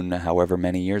moon, however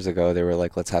many years ago, they were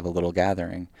like, let's have a little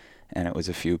gathering. And it was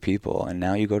a few people. And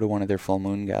now you go to one of their full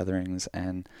moon gatherings,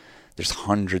 and there's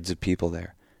hundreds of people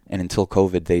there. And until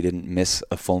COVID, they didn't miss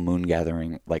a full moon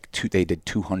gathering. They did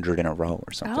 200 in a row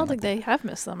or something. I don't think they have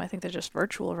missed them. I think they're just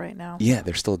virtual right now. Yeah,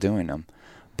 they're still doing them.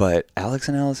 But Alex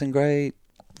and Allison Gray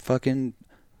fucking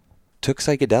took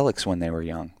psychedelics when they were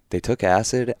young. They took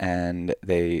acid and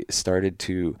they started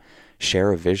to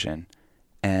share a vision.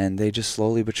 And they just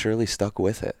slowly but surely stuck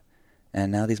with it.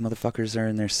 And now these motherfuckers are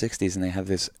in their 60s and they have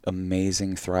this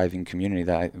amazing, thriving community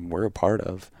that we're a part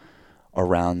of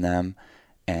around them.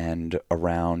 And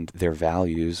around their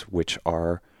values, which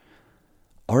are,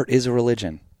 art is a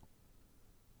religion.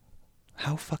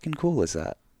 How fucking cool is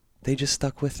that? They just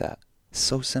stuck with that.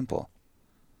 So simple.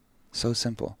 So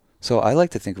simple. So I like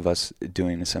to think of us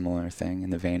doing a similar thing in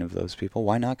the vein of those people.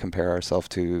 Why not compare ourselves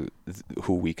to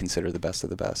who we consider the best of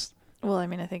the best? Well, I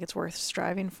mean, I think it's worth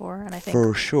striving for. And I think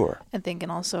for sure. And thinking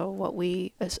also what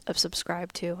we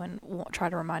subscribe to and try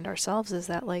to remind ourselves is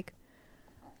that, like,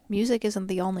 music isn't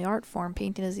the only art form.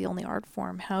 Painting is the only art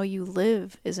form. How you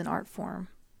live is an art form.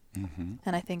 Mm-hmm.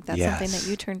 And I think that's something that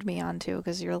you turned me on to,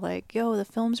 because you're like, yo, the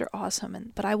films are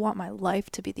awesome, but I want my life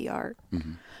to be the art.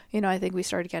 Mm-hmm. You know, I think we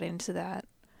started getting into that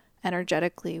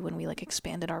energetically when we like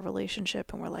expanded our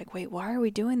relationship and we're like, wait, why are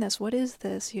we doing this? What is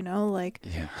this? You know, like,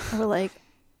 we're like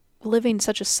living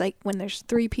such a when there's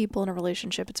 3 people in a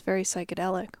relationship, it's very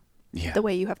psychedelic. Yeah. The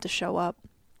way you have to show up.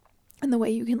 And the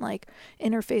way you can, like,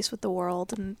 interface with the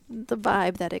world and the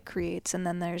vibe that it creates. And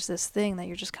then there's this thing that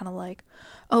you're just kind of like,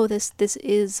 oh, this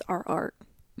is our art.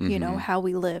 Mm-hmm. You know, how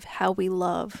we live, how we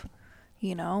love,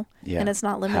 you know? Yeah. And it's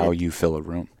not limited. How you fill a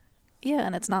room. Yeah,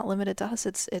 and it's not limited to us.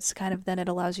 It's kind of, then it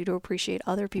allows you to appreciate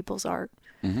other people's art.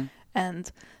 Mm-hmm.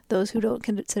 And those who don't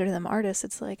consider them artists,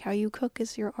 it's like how you cook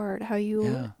is your art. How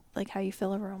you, like, how you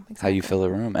fill a room. Exactly. How you fill a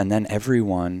room. And then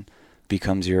everyone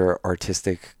becomes your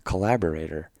artistic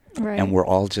collaborator. Right. And we're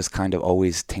all just kind of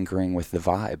always tinkering with the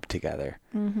vibe together.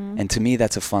 Mm-hmm. And to me,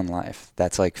 that's a fun life.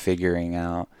 That's like figuring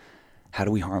out, how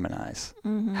do we harmonize?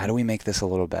 Mm-hmm. How do we make this a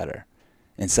little better?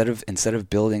 Instead of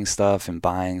building stuff and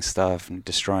buying stuff and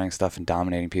destroying stuff and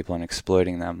dominating people and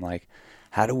exploiting them, like,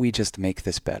 how do we just make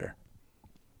this better?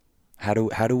 How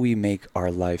do we make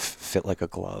our life fit like a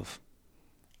glove?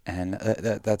 And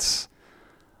that's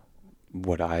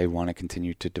what I want to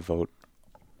continue to devote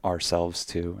ourselves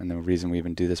to, and the reason we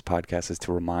even do this podcast is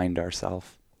to remind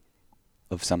ourselves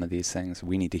of some of these things.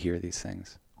 We need to hear these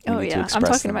things. I'm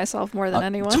talking to myself more than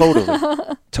anyone.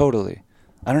 Totally.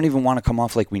 I don't even want to come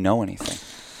off like we know anything.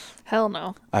 Hell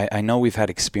no. I know we've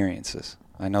had experiences.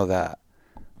 I know that,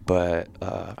 but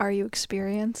are you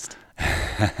experienced?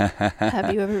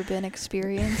 Have you ever been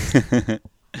experienced?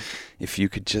 If you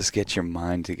could just get your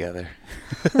mind together.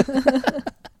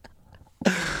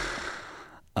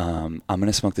 I'm going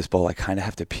to smoke this bowl. I kind of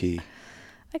have to pee.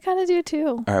 I kind of do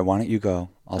too. All right, why don't you go?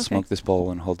 I'll smoke this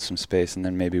bowl and hold some space, and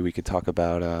then maybe we could talk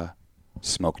about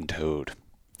smoking toad.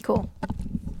 Cool.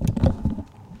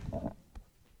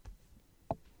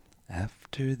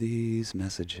 after these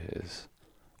messages.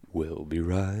 We'll be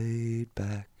right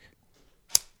back.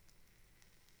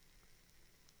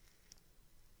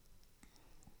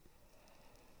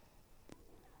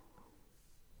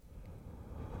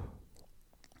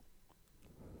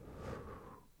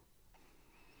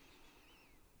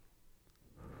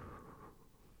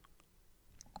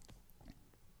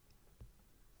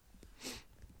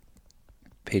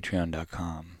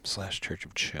 Patreon.com/Church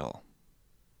of Chill.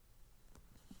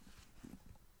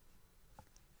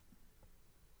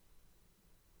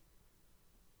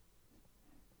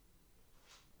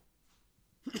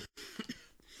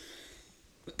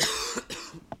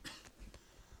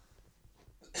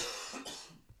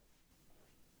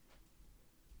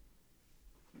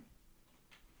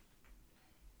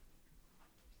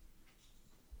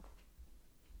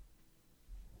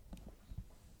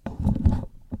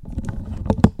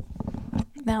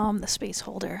 Now I'm the space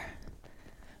holder.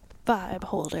 Vibe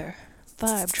holder.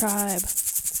 Vibe tribe.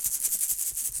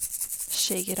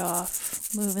 Shake it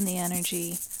off. Moving the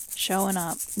energy. Showing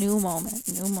up. New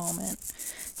moment. New moment.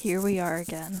 Here we are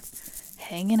again.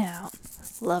 Hanging out.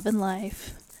 Loving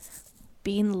life.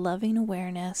 Being loving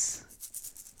awareness.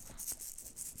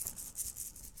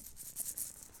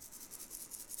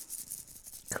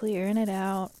 Clearing it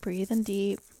out. Breathing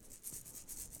deep.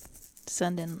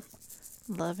 Sending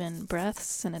loving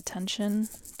breaths and attention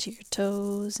to your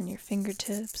toes and your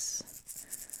fingertips.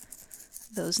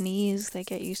 Those knees that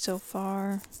get you so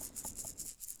far.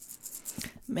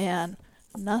 Man,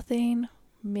 nothing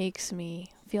makes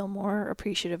me feel more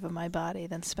appreciative of my body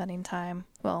than spending time,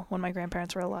 well, when my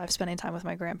grandparents were alive, spending time with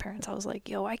my grandparents. I was like,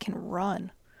 yo, I can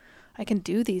run. I can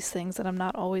do these things that I'm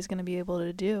not always going to be able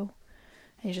to do.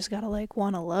 And you just got to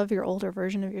want to love your older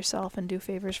version of yourself and do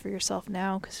favors for yourself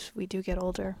now, because we do get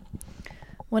older.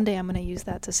 One day I'm going to use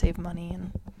that to save money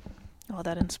and all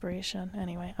that inspiration.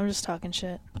 Anyway, I'm just talking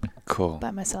shit. Cool.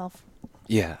 By myself.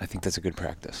 Yeah, I think that's a good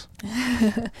practice.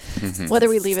 Whether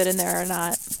we leave it in there or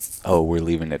not. Oh, we're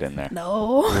leaving it in there.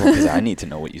 No. Because I need to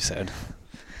know what you said.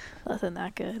 Nothing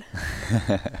that good.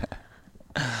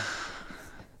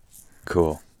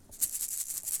 Cool.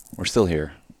 We're still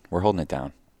here. We're holding it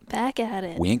down. Back at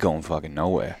it. We ain't going fucking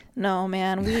nowhere. No,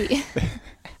 man. We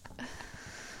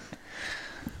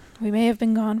may have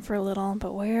been gone for a little,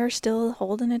 but we're still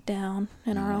holding it down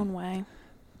in our own way.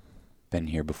 Been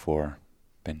here before.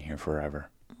 Been here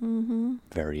forever. Mm-hmm.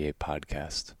 Variate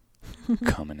podcast.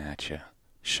 Coming at you.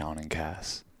 Sean and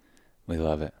Cass. We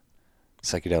love it.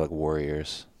 Psychedelic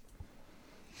Warriors.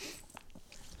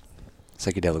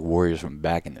 Psychedelic Warriors from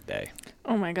back in the day.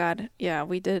 Oh my God. Yeah,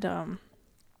 we did a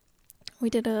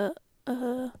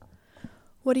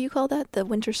what do you call that? The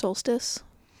winter solstice?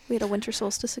 We had a winter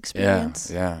solstice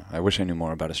experience. Yeah. I wish I knew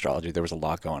more about astrology. There was a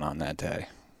lot going on that day.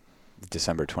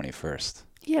 December 21st.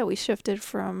 Yeah, we shifted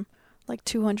from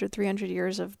 200, 300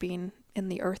 years of being in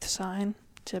the earth sign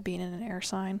to being in an air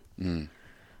sign.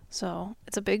 So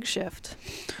it's a big shift.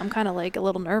 I'm kind of a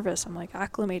little nervous. I'm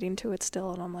acclimating to it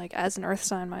still. And I'm as an earth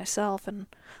sign myself and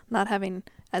not having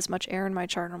as much air in my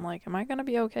chart. I'm am I going to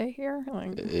be okay here?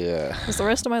 Yeah. Is the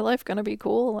rest of my life going to be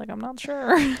cool? I'm not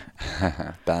sure.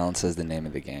 Balance is the name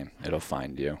of the game. It'll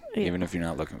find you. Yeah. Even if you're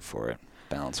not looking for it,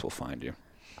 balance will find you.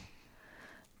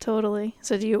 Totally.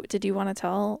 So do you want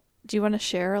to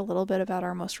share a little bit about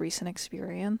our most recent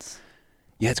experience?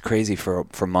 Yeah, it's crazy for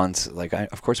months.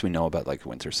 Of course we know about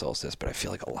winter solstice, but I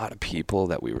feel a lot of people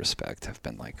that we respect have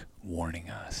been warning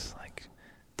us,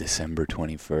 December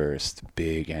 21st,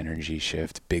 big energy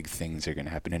shift, big things are going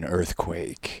to happen, an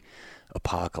earthquake,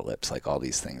 apocalypse, all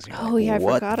these things. Oh yeah, I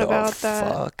forgot about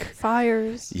that.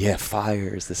 Fires. Yeah,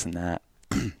 fires, this and that.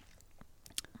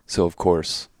 So of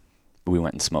course, we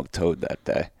went and smoked toad that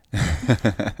day.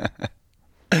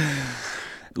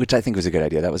 Which I think was a good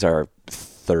idea. That was our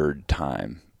third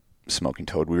time smoking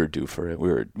toad. We were due for it. We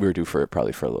were due for it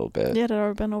probably for a little bit. Yeah, it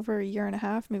had been over a year and a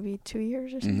half, maybe 2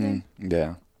 years or something.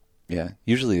 Mm-hmm. Yeah.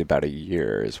 Usually about a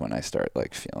year is when I start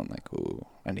feeling ooh,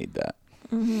 I need that.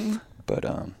 Mm-hmm. But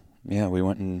yeah, we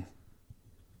went and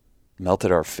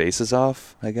melted our faces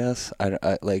off, I guess. I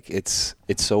it's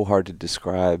so hard to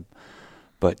describe.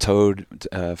 But toad,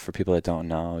 for people that don't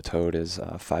know, toad is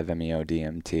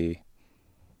 5-MeO-DMT.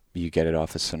 You get it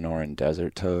off a Sonoran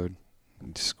desert toad.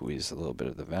 You squeeze a little bit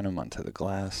of the venom onto the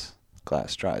glass.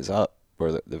 Glass dries up,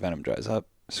 or the venom dries up.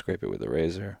 Scrape it with a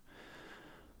razor.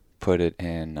 Put it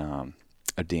in a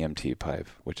DMT pipe,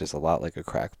 which is a lot like a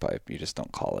crack pipe. You just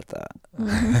don't call it that.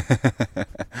 Mm-hmm.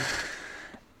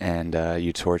 And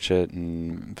you torch it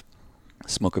and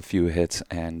smoke a few hits,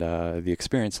 and the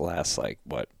experience lasts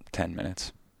 10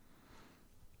 minutes,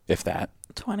 if that.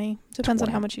 20. Depends on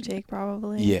how much you take,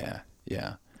 probably. Yeah.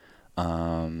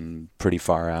 Pretty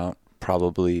far out.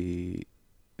 Probably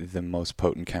the most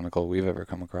potent chemical we've ever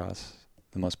come across.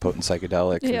 The most potent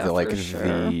psychedelic. Yeah, the, like for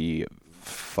sure. the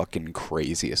fucking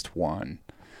craziest one.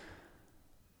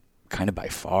 Kind of by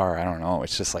far. I don't know.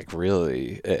 It's just like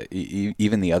really,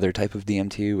 even the other type of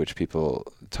DMT, which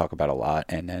people talk about a lot,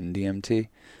 NN-DMT,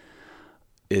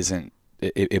 isn't.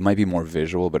 It might be more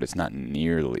visual, but it's not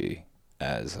nearly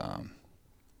as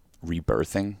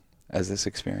rebirthing as this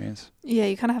experience. Yeah,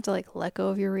 you kind of have to like let go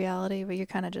of your reality, but you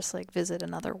kind of just like visit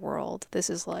another world. This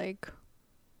is like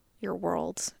your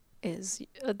world is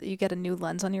you get a new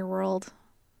lens on your world,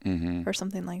 or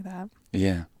something like that.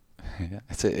 Yeah,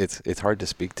 it's hard to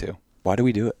speak to. Why do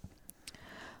we do it?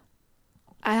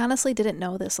 I honestly didn't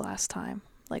know this last time,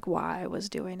 like why I was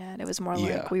doing it. It was more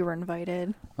like we were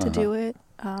invited to do it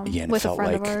with a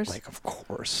friend of ours. Like, of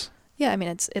course. Yeah, I mean,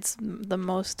 it's the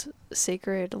most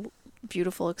sacred,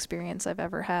 beautiful experience I've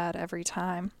ever had every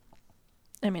time.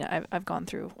 I mean, I've gone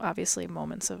through, obviously,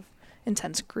 moments of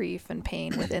intense grief and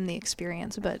pain within the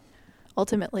experience, but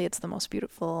ultimately it's the most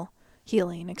beautiful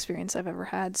healing experience I've ever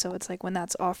had. So it's like when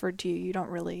that's offered to you, you don't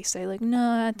really say like,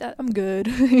 "No, I'm good."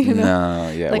 You know?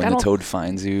 No, yeah. Like, when the toad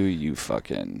finds you, you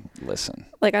fucking listen.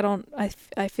 Like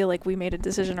I feel like we made a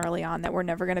decision early on that we're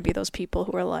never going to be those people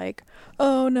who are like,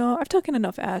 "Oh no, I've taken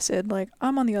enough acid. Like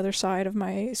I'm on the other side of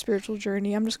my spiritual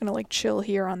journey. I'm just going to like chill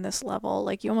here on this level."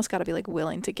 Like you almost got to be like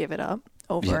willing to give it up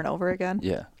over and over again.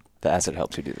 Yeah. The acid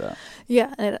helps you do that.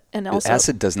 Yeah, and also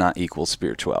acid does not equal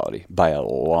spirituality by a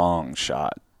long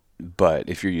shot. But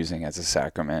if you're using it as a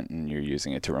sacrament and you're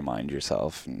using it to remind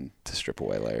yourself and to strip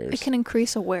away layers, it can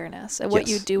increase awareness. And what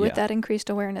you do with that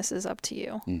increased awareness is up to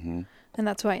you. Mm-hmm. And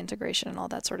that's why integration and all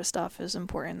that sort of stuff is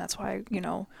important. That's why,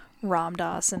 Ram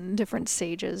Dass and different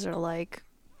sages are like,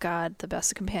 God, the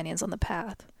best companions on the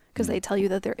path. Because they tell you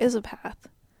that there is a path.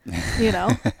 You're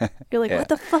like, what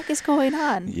the fuck is going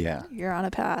on? Yeah. You're on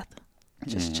a path.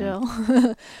 Just chill.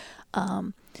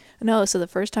 No, so the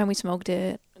first time we smoked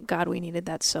it, God, we needed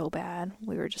that so bad.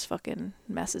 We were just fucking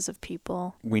messes of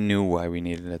people. We knew why we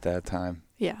needed it at that time.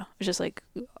 Yeah. It was just like,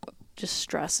 just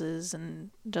stresses and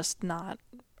just not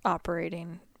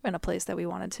operating in a place that we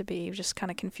wanted to be. Just kind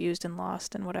of confused and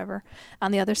lost and whatever.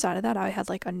 On the other side of that, I had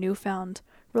like a newfound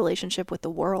relationship with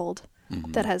the world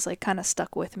that has like kind of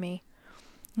stuck with me.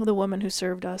 The woman who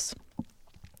served us,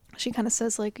 she kind of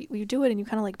says like, you do it and you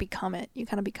kind of like become it. You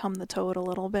kind of become the toad a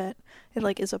little bit. It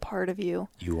like is a part of you.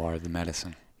 You are the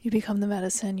medicine. You become the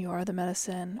medicine. You are the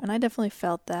medicine. And I definitely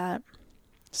felt that.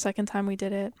 Second time we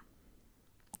did it,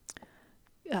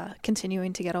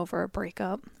 continuing to get over a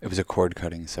breakup. It was a cord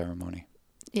cutting ceremony.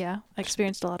 Yeah. I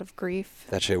experienced a lot of grief.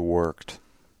 That shit worked.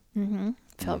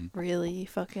 Felt really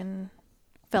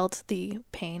felt the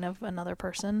pain of another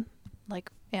person like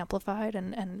amplified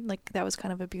and like that was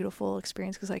kind of a beautiful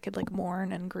experience because I could like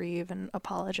mourn and grieve and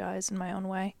apologize in my own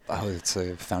way. Oh, it's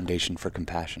a foundation for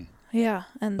compassion. Yeah.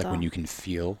 And like when you can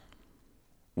feel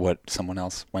what someone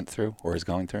else went through or is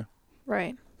going through.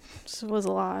 Right. So it was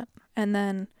a lot. And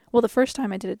then, well, the first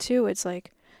time I did it too, it's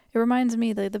like, it reminds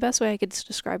me, the best way I could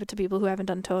describe it to people who haven't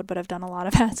done toad but have done a lot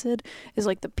of acid is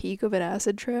like the peak of an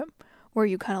acid trip where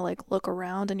you kind of like look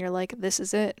around and you're like, this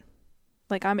is it.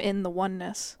 Like I'm in the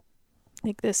oneness.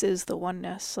 Like this is the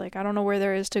oneness. Like I don't know where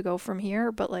there is to go from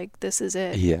here, but like this is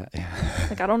it. Yeah.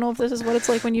 Like I don't know if this is what it's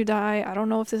like when you die. I don't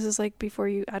know if this is like before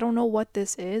you. I don't know what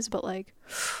this is, but like,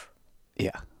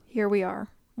 yeah. Here we are.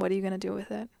 What are you gonna do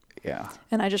with it? Yeah.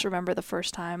 And I just remember the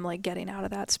first time like getting out of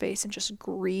that space and just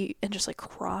grieve and just like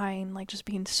crying, like just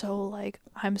being so like,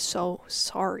 I'm so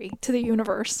sorry to the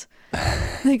universe.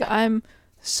 Like I'm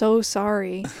so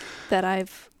sorry that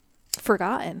I've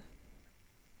forgotten.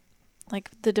 Like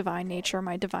the divine nature,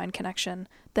 my divine connection,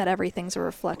 that everything's a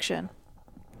reflection,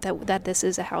 that this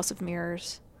is a house of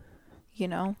mirrors,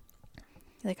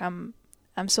 like I'm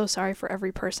so sorry for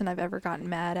every person I've ever gotten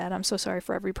mad at. I'm so sorry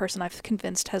for every person I've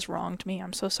convinced has wronged me.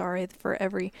 I'm so sorry for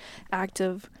every act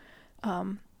of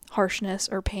harshness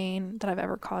or pain that I've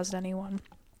ever caused anyone.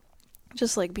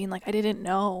 Just like being like, I didn't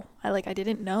know. I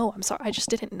didn't know. I'm sorry. I just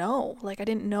didn't know. Like I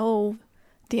didn't know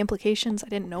the implications. I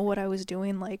didn't know what I was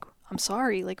doing. Like, I'm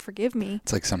sorry, like, forgive me.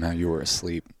 It's like somehow you were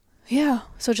asleep. Yeah.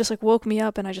 So it just like woke me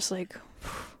up and I just like,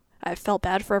 I felt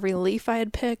bad for every leaf I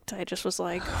had picked. I just was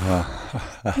like,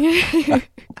 like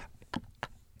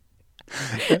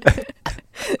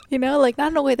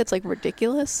not in a way that's like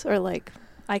ridiculous or like,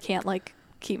 I can't like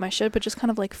keep my shit, but just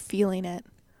kind of like feeling it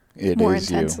more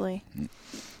intensely. You.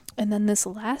 And then this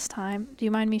last time, do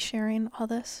you mind me sharing all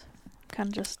this? Kind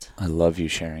of just. I love you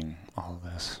sharing all of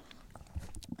this.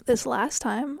 This last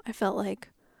time, I felt like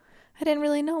I didn't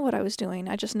really know what I was doing.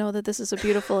 I just know that this is a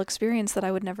beautiful experience that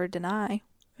I would never deny.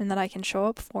 and that I can show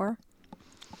up for.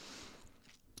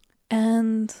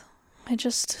 And it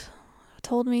just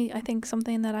told me, I think,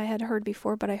 something that I had heard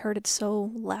before, but I heard it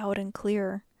so loud and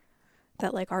clear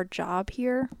that like our job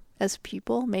here as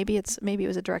people, maybe it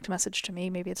was a direct message to me,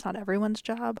 maybe it's not everyone's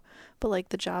job, but like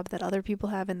the job that other people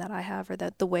have and that I have, or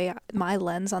that the way my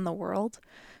lens on the world,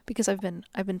 because I've been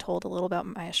told a little about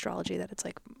my astrology that it's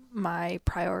like my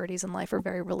priorities in life are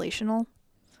very relational,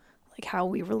 like how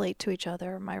we relate to each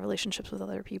other, my relationships with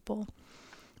other people.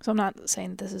 So I'm not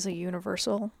saying this is a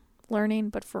universal learning,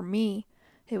 but for me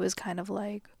it was kind of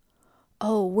like,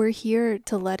 oh, we're here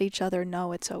to let each other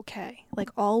know it's okay.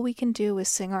 Like all we can do is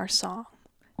sing our song,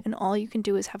 and all you can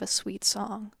do is have a sweet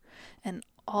song, and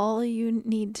all you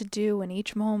need to do in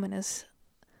each moment is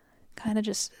kind of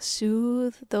just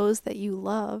soothe those that you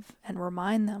love and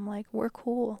remind them like we're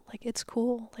cool, like it's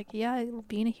cool, like yeah,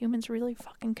 being a human's really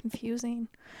fucking confusing.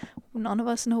 None of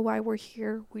us know why we're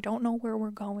here. We don't know where we're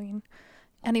going.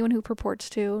 Anyone who purports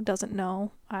to doesn't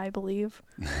know, I believe.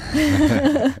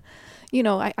 You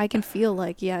know, I can feel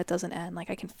like, yeah, it doesn't end. Like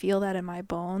I can feel that in my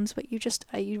bones, but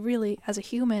you really, as a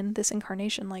human, this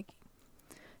incarnation, like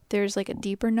there's like a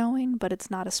deeper knowing, but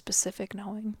it's not a specific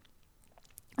knowing.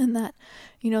 And that,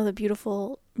 you know, the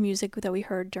beautiful music that we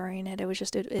heard during it, it was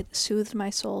just, it soothed my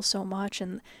soul so much.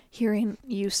 And hearing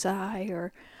you sigh,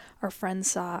 or our friends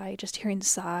sigh, just hearing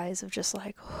sighs of just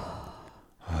like,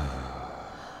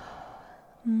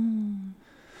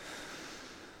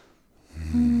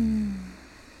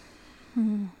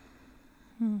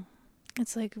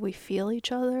 It's like we feel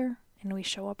each other and we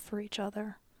show up for each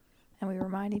other and we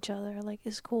remind each other like,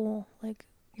 it's cool, like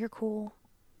you're cool,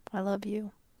 I love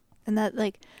you. And that,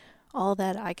 like, all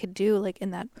that I could do, like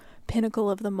in that pinnacle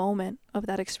of the moment of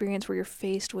that experience where you're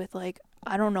faced with like,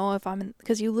 I don't know if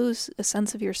because you lose a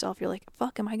sense of yourself. You're like,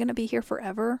 fuck, am I gonna be here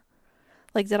forever?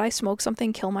 Like, did I smoke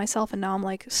something, kill myself, and now I'm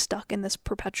like stuck in this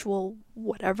perpetual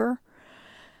whatever?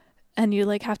 And you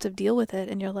like have to deal with it,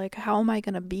 and you're like, how am I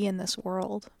gonna be in this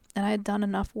world? And I had done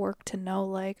enough work to know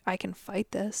like I can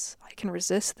fight this, I can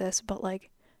resist this, but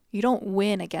like you don't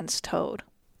win against Toad.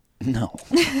 No.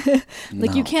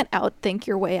 Like, you can't outthink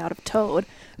your way out of Toad.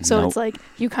 So It's like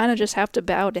you kind of just have to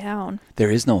bow down. There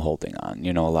is no holding on.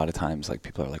 You know, a lot of times, like,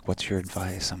 people are like, what's your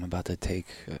advice? I'm about to take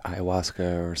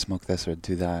ayahuasca or smoke this or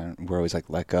do that. And we're always like,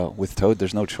 let go. With Toad,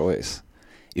 there's no choice.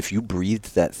 If you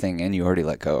breathed that thing in, you already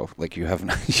let go. Like, you have,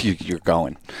 you're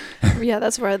going. Yeah,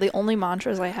 that's where the only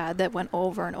mantras I had that went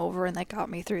over and over and that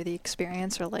got me through the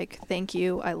experience are like, thank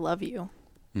you, I love you.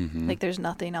 Mm-hmm. Like, there's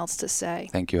nothing else to say.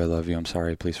 Thank you, I love you, I'm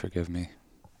sorry, please forgive me.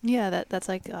 Yeah, that's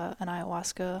like an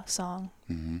ayahuasca song,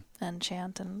 mm-hmm. and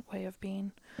chant and way of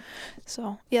being.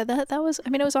 So yeah, that was, I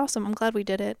mean, it was awesome. I'm glad we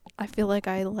did it. I feel like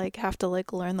I like have to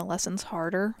like learn the lessons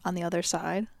harder on the other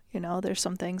side. You know, there's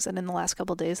some things that in the last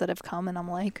couple of days that have come and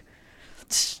I'm like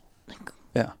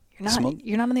yeah,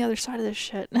 you're not on the other side of this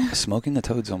shit. Smoking the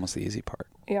Toad's almost the easy part.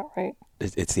 Yeah, right.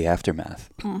 It's the aftermath.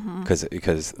 Because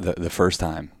the first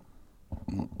time,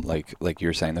 like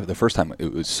you're saying, the first time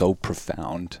it was so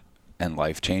profound and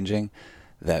life-changing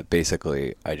that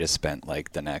basically I just spent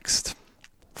like the next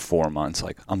 4 months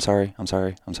like, I'm sorry.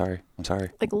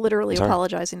 Like literally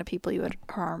apologizing to people you had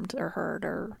harmed or hurt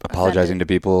or apologizing offended.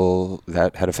 to people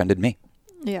that had offended me.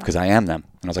 Yeah. Because I am them.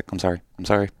 And I was like, I'm sorry. I'm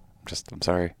sorry.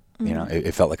 Mm-hmm. You know,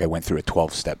 it felt like I went through a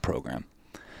 12-step program.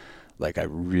 Like I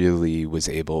really was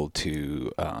able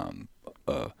to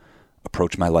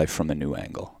approach my life from a new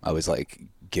angle. I was like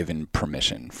given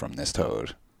permission from this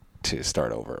Toad to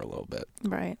start over a little bit.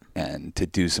 Right. And to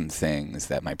do some things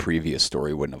that my previous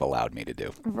story wouldn't have allowed me to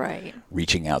do. Right.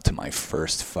 Reaching out to my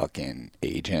first fucking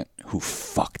agent who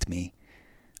fucked me.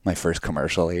 My first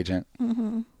commercial agent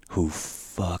who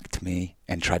fucked me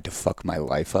and tried to fuck my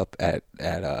life up at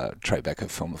Tribeca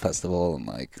Film Festival, and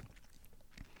like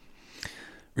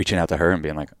reaching out to her and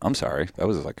being like, I'm sorry, that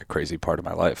was like a crazy part of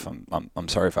my life. I'm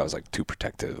sorry if I was like too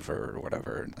protective or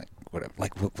whatever. And like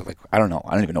I don't know.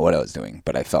 I don't even know what I was doing,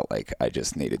 but I felt like I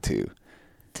just needed to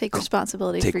take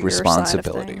responsibility for your side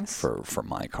of things. for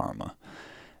my karma.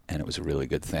 And it was a really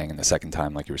good thing. And the second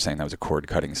time, like you were saying, that was a cord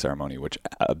cutting ceremony, which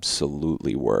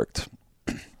absolutely worked.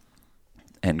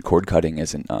 And cord cutting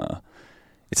isn't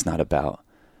it's not about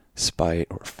spite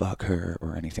or fuck her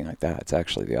or anything like that. It's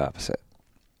actually the opposite.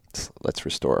 Let's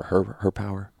restore her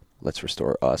power. Let's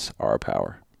restore us our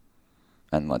power.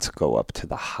 And let's go up to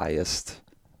the highest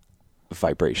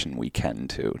vibration we can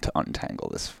to untangle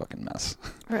this fucking mess.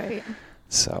 Right.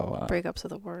 So breakups are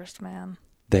the worst, man.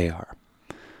 They are.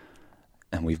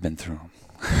 And we've been through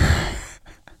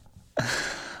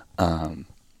them.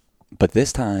 But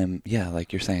this time, yeah,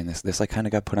 like you're saying, this like kind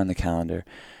of got put on the calendar,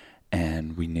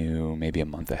 and we knew maybe a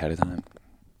month ahead of time.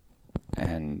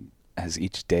 And as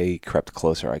each day crept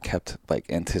closer, I kept like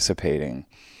anticipating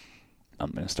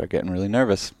I'm going to start getting really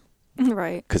nervous.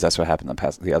 Right. Because that's what happened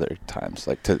the other times,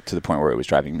 like to the point where it was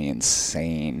driving me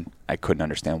insane. I couldn't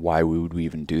understand why we would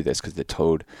even do this, because the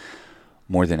toad,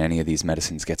 more than any of these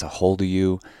medicines, gets a hold of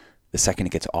you. The second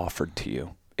it gets offered to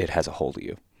you, it has a hold of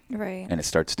you. Right. And it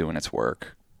starts doing its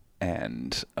work.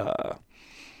 And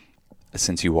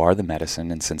since you are the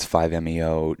medicine, and since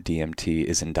 5-MeO DMT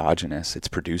is endogenous, it's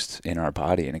produced in our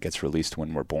body and it gets released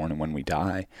when we're born and when we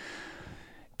die.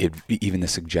 Even the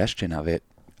suggestion of it,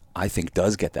 I think,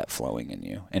 does get that flowing in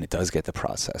you, and it does get the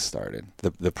process started.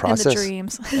 The process and the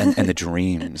dreams and the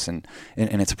dreams, and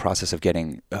it's a process of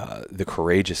getting the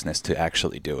courageousness to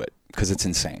actually do it, because it's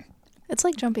insane. It's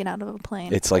like jumping out of a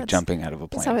plane. It's like jumping out of a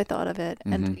plane. That's how I thought of it.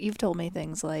 Mm-hmm. And you've told me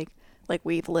things like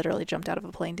we've literally jumped out of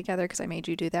a plane together because I made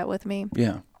you do that with me.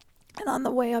 Yeah. And on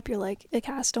the way up, you're like, hey,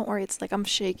 Cass, don't worry. It's like I'm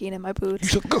shaking in my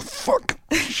boots. You're like, oh, fuck.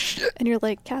 Shit. And you're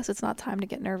like, Cass, it's not time to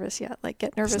get nervous yet. Like,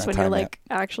 get nervous when you're like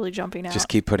actually jumping out. Just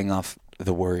keep putting off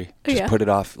the worry. Just put it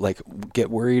off. Like,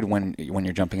 get worried when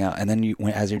you're jumping out, and then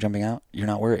as you're jumping out, you're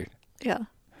not worried. Yeah.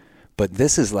 But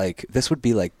this would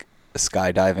be like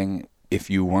skydiving if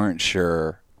you weren't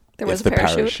sure there was the a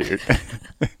parachute.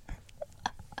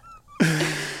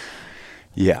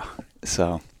 Yeah.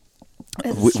 So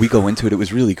we go into it. It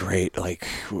was really great. Like,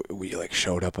 we like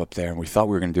showed up there, and we thought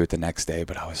we were going to do it the next day.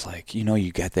 But I was like,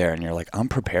 you get there and you're like, I'm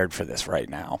prepared for this right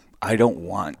now. I don't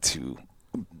want to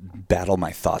battle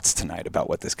my thoughts tonight about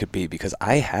what this could be, because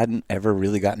I hadn't ever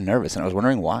really gotten nervous, and I was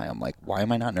wondering why. I'm like, why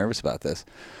am I not nervous about this?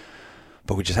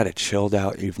 But we just had a chilled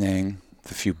out evening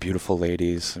with a few beautiful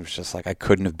ladies. It was just like, I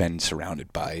couldn't have been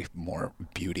surrounded by more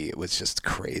beauty. It was just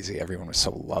crazy. Everyone was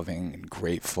so loving and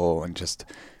grateful and just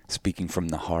speaking from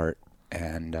the heart.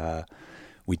 And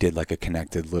we did like a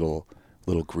connected little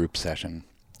group session.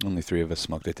 Only 3 of us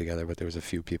smoked it together, but there was a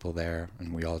few people there,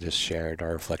 and we all just shared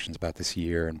our reflections about this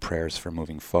year and prayers for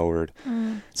moving forward,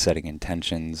 setting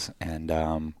intentions. And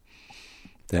then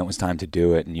it was time to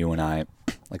do it. And you and I,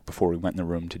 like before we went in the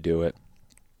room to do it,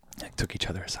 like, took each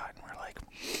other aside, and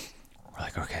we're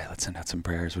like, okay, let's send out some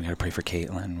prayers. We got to pray for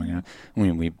Caitlin.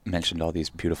 We mentioned all these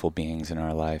beautiful beings in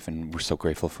our life, and we're so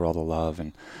grateful for all the love.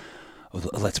 And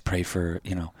let's pray for,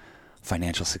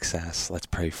 financial success. Let's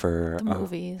pray for the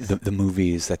movies. The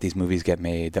movies, that these movies get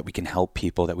made, that we can help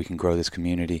people, that we can grow this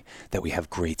community, that we have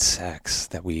great sex,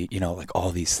 that we, like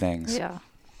all these things. Yeah.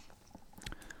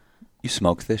 You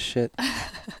smoke this shit?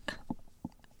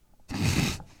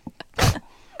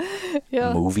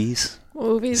 Yeah. Movies,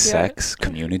 sex, yeah.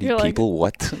 community, you're people.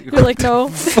 Like, what? You're like,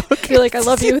 no. You're like, I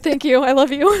love you. Thank you. I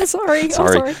love you. Sorry. I'm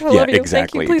sorry. I love you.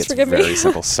 Exactly. Thank you. Please forgive me. Very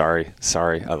simple. Sorry.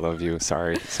 I love you.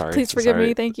 Sorry. Please forgive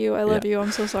me. Thank you. I love you.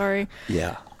 I'm so sorry.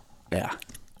 Yeah.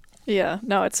 Yeah.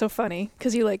 No, it's so funny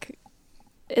because you like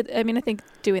it. I mean, I think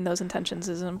doing those intentions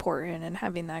is important, and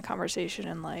having that conversation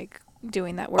and like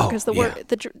doing that work, because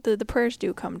the prayers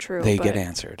do come true. They get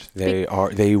answered.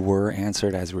 They were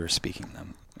answered as we were speaking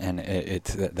them. And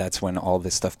that's when all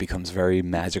this stuff becomes very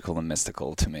magical and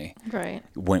mystical to me. Right.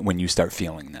 When you start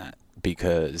feeling that,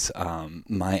 because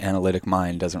my analytic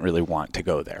mind doesn't really want to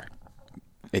go there.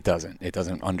 It doesn't. It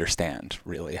doesn't understand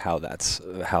really how this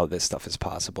stuff is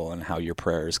possible, and how your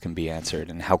prayers can be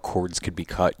answered, and how cords could be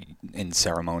cut in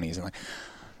ceremonies. And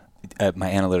like,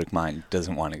 my analytic mind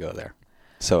doesn't want to go there.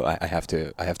 So I have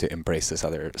to embrace this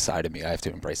other side of me. I have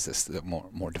to embrace this the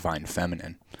more divine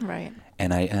feminine. Right.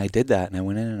 And I did that, and I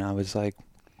went in, and I was like,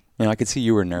 I could see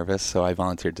you were nervous, so I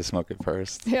volunteered to smoke it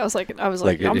first. Yeah, I was like,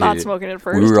 I'm not smoking it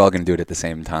first. We were all going to do it at the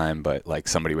same time, but like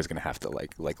somebody was going to have to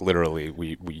like literally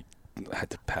we had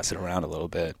to pass it around a little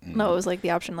bit. No, it was like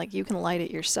the option, like you can light it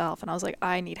yourself, and I was like,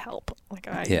 I need help. Like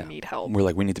I need help. We're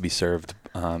like, we need to be served.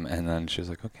 And then she was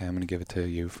like, okay, I'm going to give it to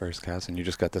you first, Cass. And you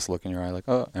just got this look in your eye like,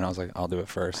 oh, and I was like, I'll do it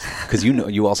first. Because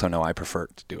you also know I prefer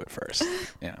to do it first.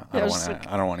 I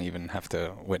don't want to even have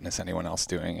to witness anyone else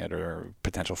doing it or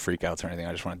potential freakouts or anything.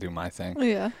 I just want to do my thing.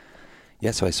 Yeah.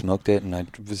 Yeah, so I smoked it, and I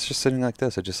was just sitting like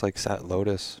this. I just like sat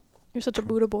lotus. You're such a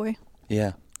Buddha boy.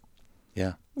 Yeah.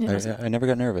 Yeah. I never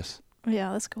got nervous.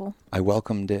 Yeah, that's cool. I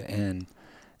welcomed it in,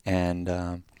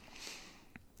 and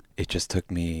it just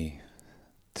took me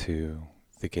to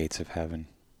the gates of heaven.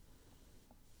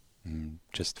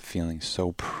 Just feeling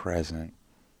so present,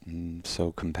 and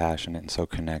so compassionate, and so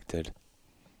connected,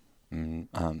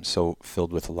 so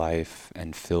filled with life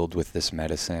and filled with this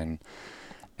medicine,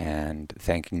 and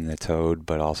thanking the toad,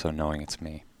 but also knowing it's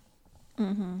me.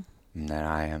 Mm-hmm. And that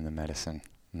I am the medicine,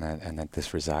 and that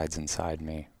this resides inside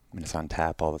me, and it's on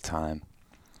tap all the time.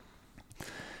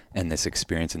 And this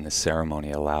experience and this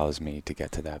ceremony allows me to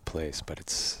get to that place, but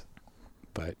it's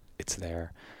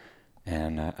there.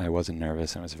 And I wasn't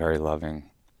nervous, and it was very loving.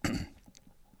 I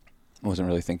wasn't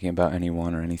really thinking about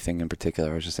anyone or anything in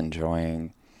particular. I was just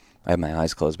enjoying. I had my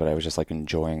eyes closed, but I was just like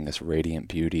enjoying this radiant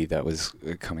beauty that was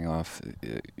coming off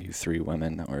you three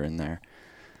women that were in there.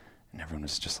 And everyone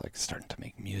was just like starting to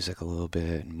make music a little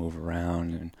bit and move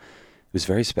around, and it was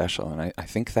very special. And I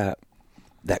think that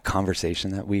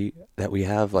conversation that we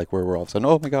have, like where we're all saying,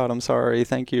 "Oh my God, I'm sorry,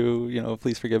 thank you,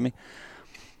 please forgive me."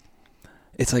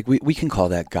 It's like we can call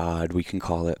that God, we can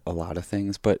call it a lot of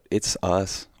things, but it's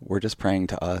us. We're just praying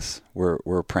to us.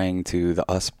 We're praying to the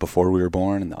us before we were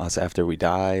born and the us after we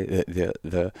die.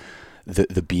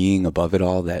 The being above it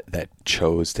all that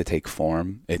chose to take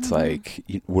form. It's like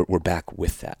we're back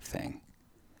with that thing,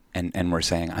 and we're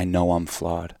saying, I know I'm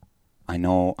flawed. I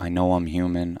know I'm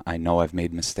human. I know I've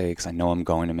made mistakes. I know I'm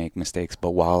going to make mistakes.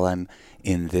 But while I'm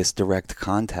in this direct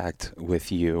contact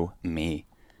with you, me,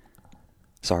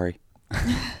 sorry.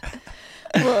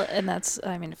 Well, and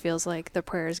it feels like the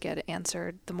prayers get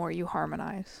answered the more you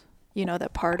harmonize.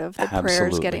 That part of the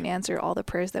prayers getting answered, all the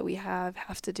prayers that we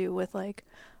have to do with like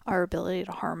our ability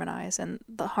to harmonize, and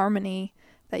the harmony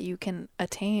that you can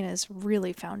attain is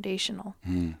really foundational.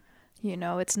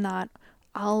 It's not,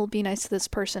 I'll be nice to this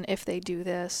person if they do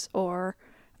this, or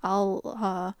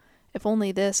I'll if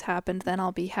only this happened, then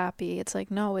I'll be happy. It's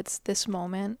like, no, it's this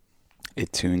moment.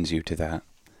 It tunes you to that.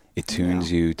 It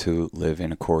tunes you to live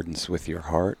in accordance with your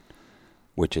heart,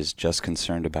 which is just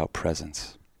concerned about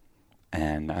presence.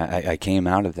 And I came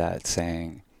out of that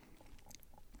saying,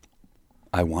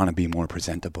 I want to be more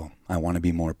presentable. I want to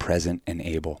be more present and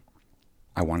able.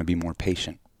 I want to be more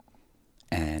patient.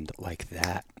 And like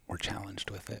that, we're challenged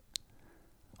with it.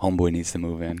 Homeboy needs to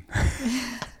move in.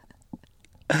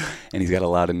 And he's got a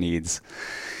lot of needs.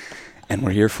 And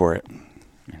we're here for it.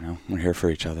 We're here for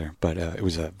each other. But it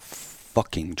was a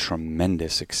fucking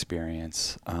tremendous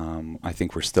experience. I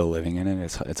think we're still living in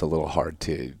it. It's a little hard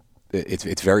to...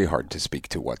 It's very hard to speak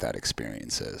to what that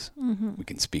experience is. Mm-hmm. We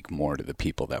can speak more to the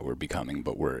people that we're becoming,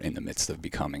 but we're in the midst of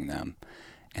becoming them.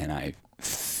 And I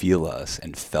feel us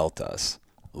and felt us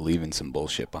leaving some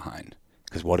bullshit behind.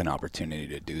 Because what an opportunity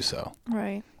to do so.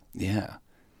 Right. Yeah.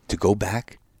 To go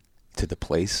back to the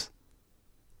place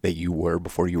that you were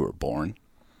before you were born.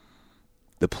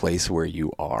 The place where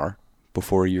you are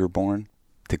before you were born.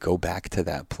 To go back to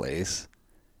that place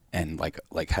and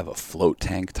like have a float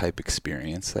tank type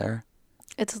experience there.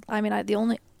 The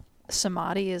only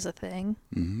samadhi is a thing.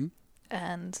 Mm-hmm.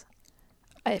 And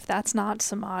if that's not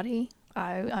samadhi,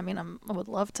 I would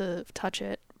love to touch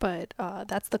it, but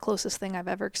that's the closest thing I've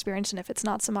ever experienced. And if it's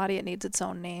not samadhi, it needs its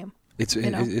own name. It's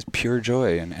pure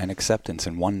joy and acceptance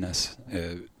and oneness.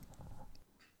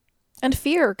 And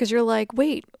fear, because you're like,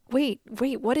 wait,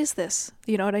 what is this?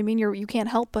 You know what I mean? You can't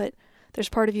help but there's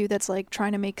part of you that's like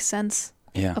trying to make sense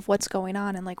of what's going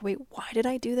on, and like, wait, why did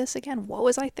I do this again? What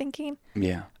was I thinking?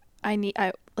 Yeah.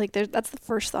 That's the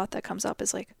first thought that comes up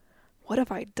is like, what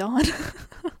have I done?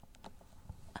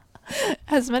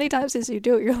 As many times as you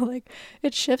do it, you're like,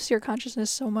 it shifts your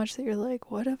consciousness so much that you're like,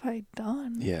 what have I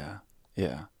done? Yeah.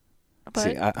 Yeah. But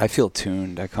see, I feel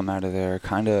tuned. I come out of there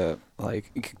kind of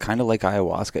like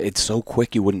ayahuasca. It's so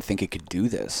quick you wouldn't think it could do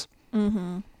this.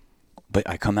 Mm-hmm. But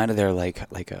I come out of there like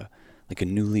a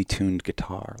newly tuned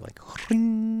guitar, like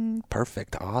ring,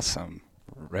 perfect, awesome,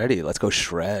 ready. Let's go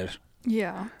shred.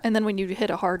 Yeah, and then when you hit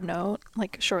a hard note,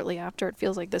 like shortly after, it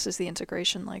feels like this is the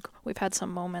integration. Like we've had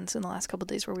some moments in the last couple of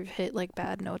days where we've hit like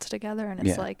bad notes together, and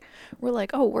it's like we're like,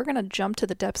 oh, we're gonna jump to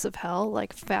the depths of hell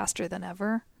like faster than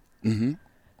ever. Mm-hmm.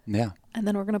 Yeah. And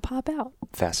then we're gonna pop out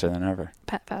faster than ever.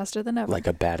 Faster than ever. Like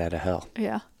a bat out of hell.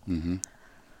 Yeah. Mm-hmm.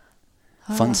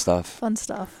 Fun stuff. Fun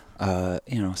stuff.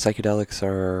 Psychedelics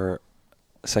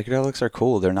are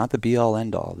cool. They're not the be all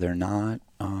end all. They're not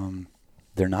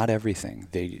everything.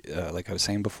 They like I was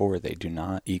saying before, they do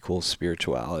not equal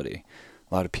spirituality.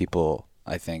 A lot of people,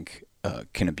 I think,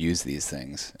 can abuse these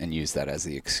things and use that as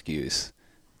the excuse.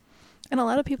 And a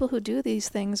lot of people who do these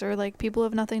things are like people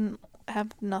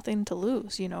have nothing to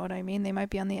lose, you know what I mean? They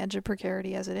might be on the edge of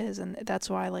precarity as it is, and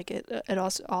that's why like it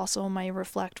also might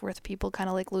reflect with people kind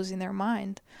of like losing their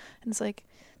mind. And it's like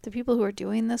the people who are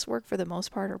doing this work for the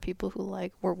most part are people who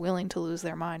like were willing to lose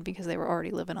their mind because they were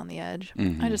already living on the edge.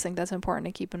 Mm-hmm. I just think that's important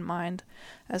to keep in mind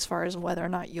as far as whether or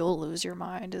not you'll lose your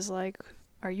mind is like,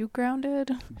 are you grounded?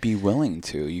 Be willing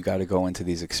to. You got to go into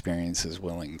these experiences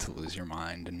willing to lose your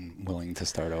mind and willing to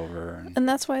start over. And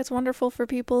that's why it's wonderful for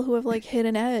people who have like hit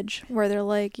an edge where they're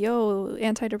like, yo,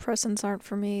 antidepressants aren't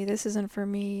for me. This isn't for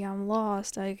me. I'm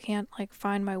lost. I can't like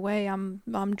find my way. I'm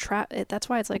trapped. That's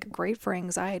why it's like great for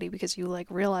anxiety, because you like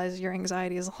realize your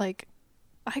anxiety is like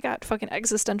I got fucking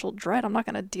existential dread. I'm not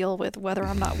going to deal with whether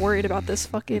I'm not worried about this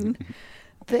fucking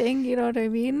thing. You know what I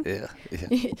mean?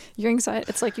 Yeah. Your anxiety,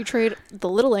 it's like you trade the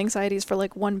little anxieties for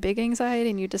like one big anxiety,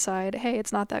 and you decide, hey,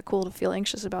 it's not that cool to feel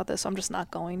anxious about this, so I'm just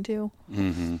not going to.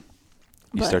 Mm-hmm.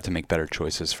 You start to make better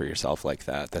choices for yourself like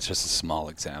that. That's just a small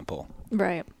example.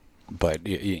 Right. But,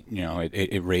 you know,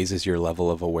 it raises your level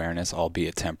of awareness,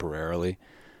 albeit temporarily,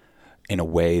 in a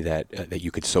way that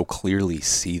you could so clearly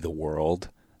see the world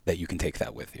that you can take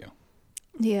that with you.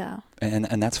 Yeah. And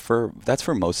that's for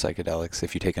most psychedelics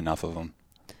if you take enough of them.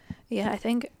 Yeah, I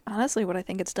think, honestly, what I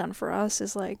think it's done for us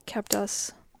is, like, kept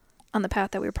us on the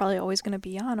path that we were probably always going to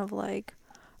be on of, like,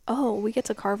 oh, we get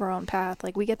to carve our own path.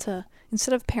 Like, we get to,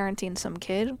 instead of parenting some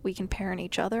kid, we can parent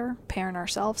each other, parent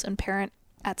ourselves, and parent,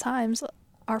 at times,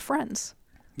 our friends.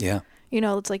 Yeah. You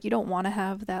know, it's like you don't want to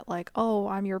have that, like, oh,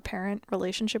 I'm your parent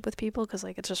relationship with people, because,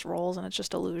 like, it's just roles and it's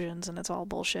just illusions and it's all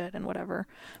bullshit and whatever.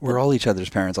 We're all each other's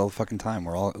parents all the fucking time.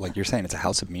 We're all, like you're saying, it's a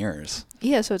house of mirrors.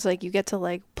 Yeah, so it's like you get to,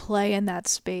 like, play in that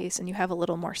space, and you have a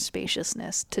little more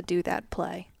spaciousness to do that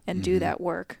play and do that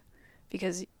work,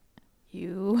 because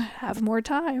you have more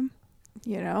time,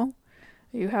 you know?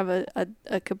 You have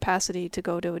a capacity to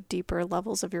go to deeper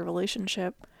levels of your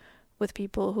relationship with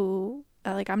people who...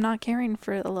 like, I'm not caring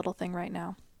for a little thing right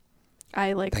now.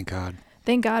 Thank God.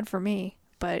 Thank God for me,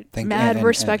 but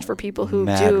respect for people who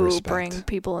do bring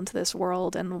people into this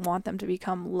world and want them to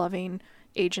become loving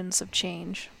agents of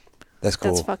change. That's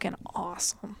cool. That's fucking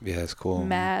awesome. Yeah, that's cool.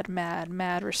 Mad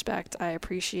respect. I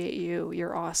appreciate you.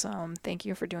 You're awesome. Thank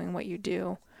you for doing what you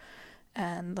do.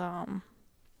 And,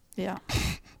 yeah.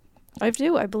 I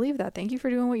believe that. Thank you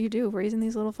for doing what you do, raising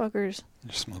these little fuckers.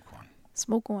 Just smoke one.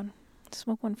 Smoke one.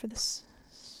 Smoke one for this.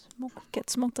 Get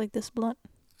smoked like this blunt.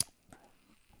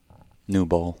 New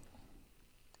bowl.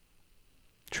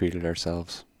 Treated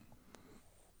ourselves.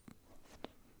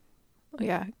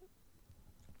 Yeah.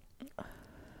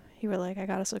 You were like, I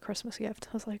got us a Christmas gift.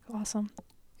 I was like, awesome.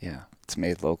 Yeah. It's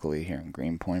made locally here in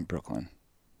Greenpoint, Brooklyn.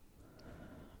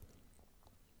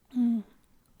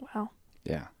 Wow.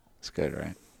 Yeah. It's good,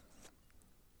 right?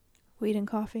 Weed and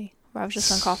coffee. I was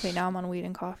just on coffee. Now I'm on weed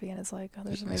and coffee, and it's like, oh,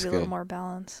 there's maybe a little more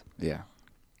balance. Yeah.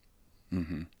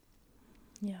 Mm-hmm.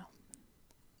 Yeah.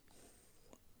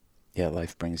 Yeah,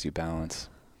 life brings you balance.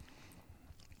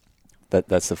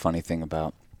 That's the funny thing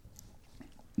about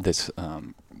this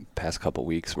past couple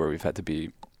weeks, where we've had to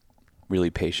be really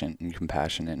patient and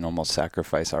compassionate and almost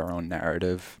sacrifice our own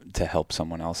narrative to help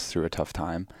someone else through a tough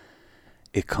time.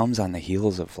 It comes on the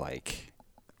heels of, like,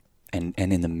 and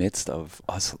in the midst of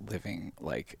us living,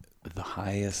 like, the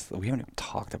highest... We haven't even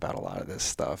talked about a lot of this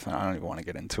stuff, and I don't even want to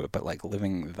get into it, but, like,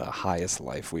 living the highest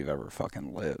life we've ever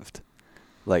fucking lived.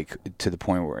 Like, to the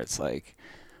point where it's like,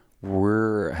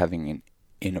 we're having an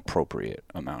inappropriate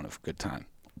amount of good time.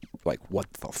 Like,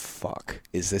 what the fuck?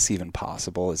 Is this even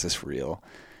possible? Is this real?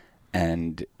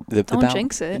 And don't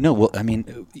jinx it. No, well, I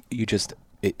mean, you just...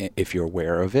 If you're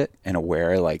aware of it, and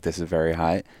aware, like, this is very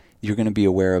high... You're going to be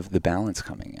aware of the balance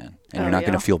coming in. And you're not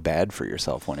going to feel bad for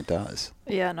yourself when it does.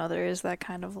 Yeah, no, there is that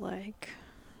kind of, like,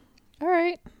 all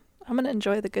right, I'm going to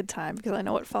enjoy the good time because I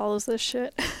know what follows this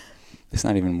shit. It's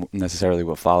not even necessarily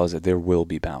what follows it. There will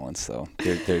be balance, though.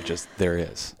 There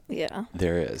is. Yeah.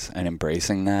 There is. And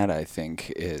embracing that, I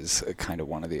think, is kind of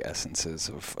one of the essences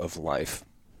of life.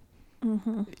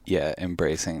 Mm-hmm. Yeah,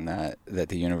 embracing that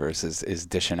the universe is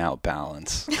dishing out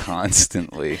balance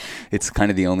constantly. It's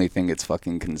kind of the only thing it's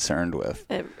fucking concerned with.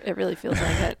 It really feels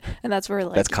like it. And that's where,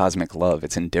 like... That's cosmic love.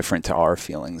 It's indifferent to our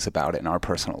feelings about it and our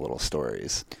personal little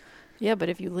stories. Yeah, but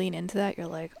if you lean into that, you're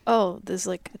like, oh, there's,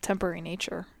 like, a temporary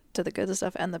nature to the good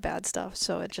stuff and the bad stuff.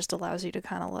 So it just allows you to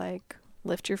kind of, like,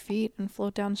 lift your feet and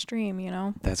float downstream, you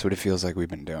know? That's what it feels like we've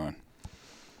been doing.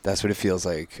 That's what it feels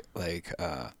like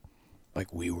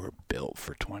we were built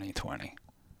for 2020.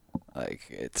 Like,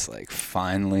 it's like,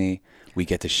 finally we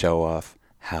get to show off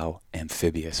how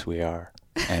amphibious we are.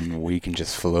 And we can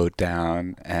just float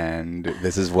down, and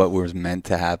this is what was meant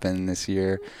to happen this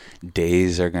year.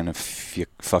 Days are going to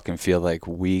fucking feel like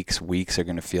weeks. Weeks are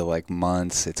going to feel like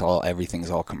months. Everything's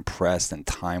all compressed and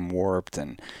time warped,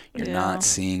 and you're not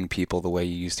seeing people the way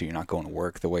you used to. You're not going to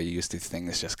work the way you used to.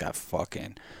 Things just got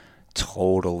fucking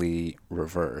totally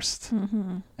reversed.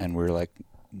 Mm-hmm. And we're like,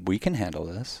 we can handle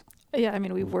this. Yeah, I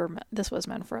mean, this was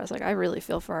meant for us. Like, I really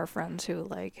feel for our friends who,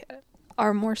 like,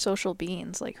 are more social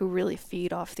beings, like, who really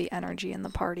feed off the energy and the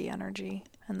party energy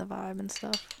and the vibe and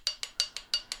stuff.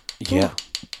 Yeah.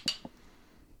 Ooh.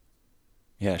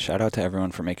 Yeah, shout out to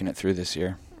everyone for making it through this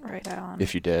year. Right on.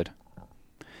 If you did.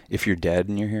 If you're dead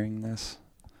and you're hearing this,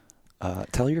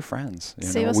 tell your friends.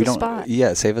 Save us a spot.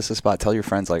 Yeah, save us a spot. Tell your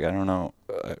friends, like, I don't know,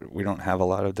 we don't have a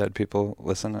lot of dead people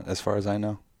listen, as far as I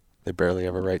know. They barely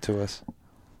ever write to us.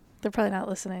 They're probably not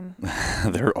listening.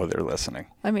 They're listening.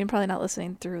 I mean, probably not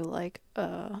listening through like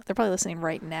they're probably listening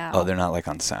right now. Oh, they're not like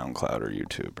on SoundCloud or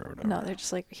YouTube or whatever. No, they're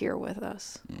just like here with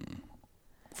us.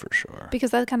 For sure.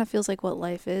 Because that kind of feels like what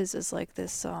life is like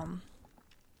this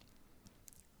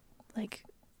like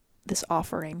this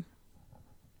offering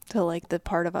to like the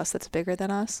part of us that's bigger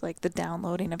than us, like the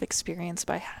downloading of experience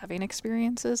by having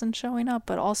experiences and showing up,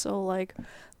 but also like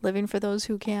living for those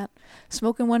who can't,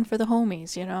 smoking one for the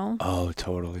homies, you know? Oh,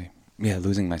 totally. Yeah,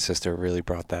 losing my sister really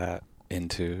brought that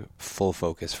into full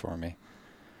focus for me.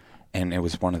 And it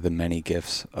was one of the many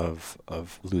gifts of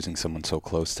losing someone so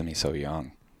close to me so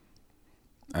young.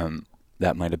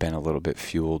 That might have been a little bit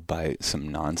fueled by some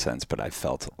nonsense, but I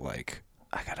felt like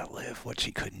I gotta live what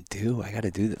she couldn't do. I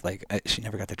gotta do that. Like, she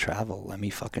never got to travel. Let me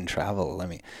fucking travel.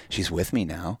 She's with me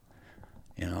now.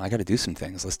 You know, I gotta do some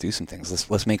things. Let's do some things.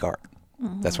 Let's make art.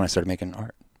 Mm-hmm. That's when I started making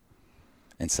art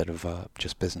instead of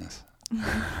just business.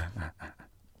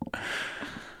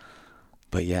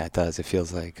 But yeah, it does. It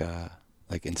feels like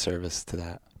in service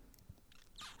to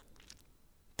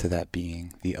that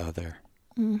being, the other,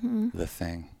 the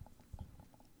thing.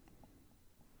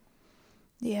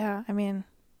 Yeah, I mean,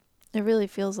 it really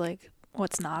feels like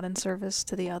what's not in service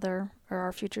to the other or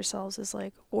our future selves is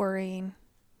like worrying.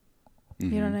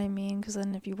 You know what I mean? Because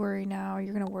then if you worry now,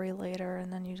 you're going to worry later.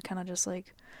 And then you kind of just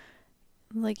like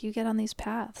you get on these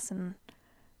paths. And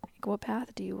like, what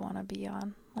path do you want to be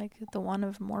on? Like the one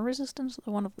of more resistance,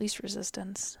 the one of least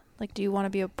resistance? Like, do you want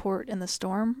to be a port in the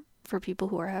storm for people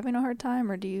who are having a hard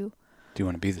time? Or do you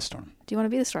want to be the storm? Do you want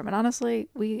to be the storm? And honestly,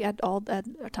 we at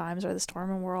times are the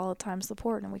storm and we're all at times the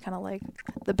port. And we kind of like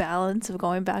the balance of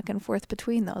going back and forth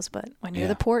between those. But when you're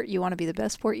the port, you want to be the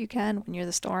best port you can. When you're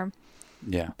the storm,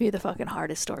 be the fucking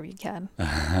hardest storm you can.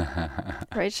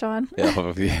 Right, Sean?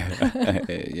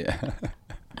 Yeah.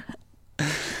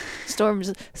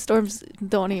 Storms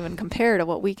don't even compare to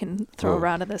what we can throw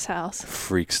around in this house.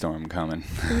 Freak storm coming.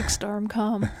 Freak storm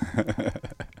come.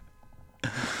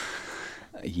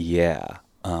 Yeah.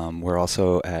 We're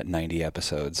also at 90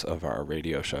 episodes of our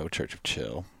radio show, Church of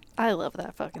Chill. I love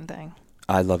that fucking thing.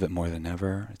 I love it more than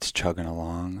ever. It's chugging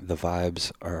along. The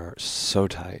vibes are so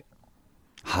tight.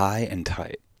 High and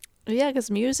tight. Yeah,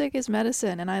 because music is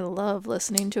medicine, and I love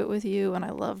listening to it with you, and I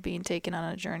love being taken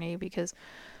on a journey because,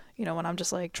 you know, when I'm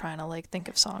just like trying to like think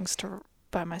of songs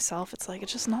by myself, it's like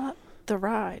it's just not the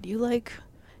ride. You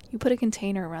put a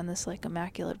container around this like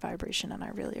immaculate vibration, and I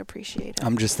really appreciate it.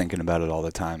 I'm just thinking about it all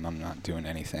the time. I'm not doing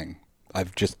anything.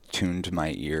 I've just tuned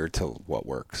my ear to what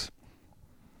works.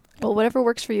 Well, whatever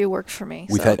works for you works for me.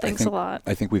 Thanks a lot.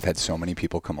 I think we've had so many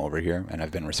people come over here, and I've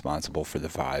been responsible for the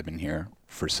vibe in here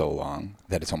for so long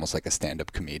that it's almost like a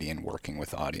stand-up comedian working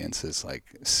with audiences, like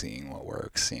seeing what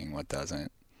works, seeing what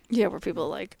doesn't. Yeah, where people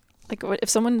like if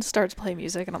someone starts playing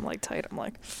music and I'm like tight, I'm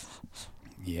like,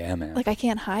 yeah, man. Like I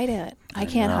can't hide it. I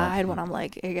can't hide when I'm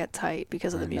like I get tight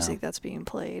because of the music that's being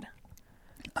played.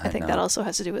 I think that also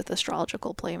has to do with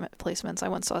astrological placements. I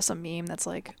once saw some meme that's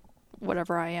like,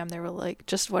 whatever I am, they were like,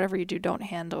 just whatever you do, don't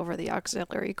hand over the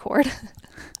auxiliary cord.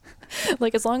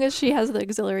 Like as long as she has the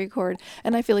auxiliary cord,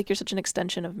 and I feel like you're such an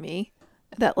extension of me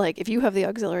that like if you have the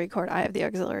auxiliary cord, I have the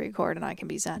auxiliary cord, and I can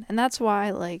be zen. And that's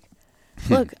why like,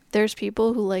 look, there's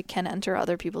people who like can enter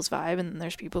other people's vibe, and then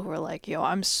there's people who are like, yo,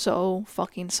 I'm so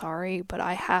fucking sorry, but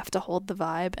I have to hold the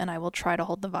vibe, and I will try to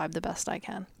hold the vibe the best I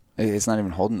can. It's not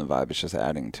even holding the vibe, it's just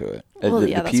adding to it. Well,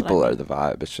 the people are the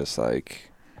vibe. It's just like,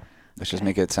 let's just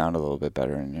make it sound a little bit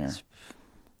better in here.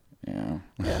 Yeah.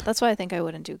 Yeah, that's why I think I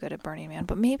wouldn't do good at Burning Man.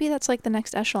 But maybe that's like the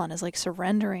next echelon is like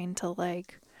surrendering to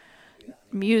like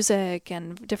music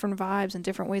and different vibes and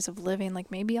different ways of living.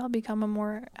 Like maybe I'll become a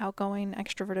more outgoing,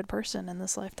 extroverted person in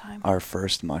this lifetime. Our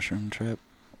first mushroom trip,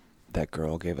 that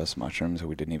girl gave us mushrooms that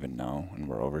we didn't even know, and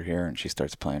we're over here, and she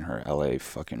starts playing her LA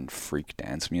fucking freak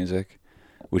dance music,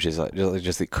 which is like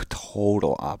just the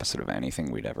total opposite of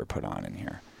anything we'd ever put on in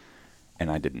here. And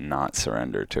I did not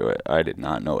surrender to it. I did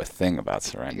not know a thing about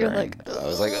surrendering. Like, I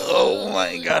was like, oh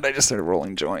my God. I just started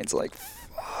rolling joints like,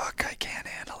 fuck, I can't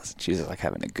handle this. She's like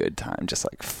having a good time, just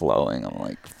like flowing. I'm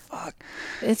like, fuck.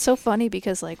 It's so funny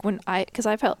because like because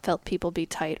I felt people be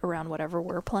tight around whatever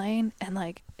we're playing. And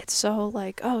like, it's so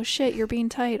like, oh shit, you're being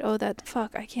tight. Oh, that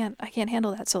fuck, I can't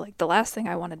handle that. So like the last thing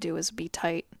I want to do is be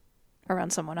tight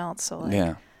around someone else. So like.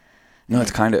 Yeah. No,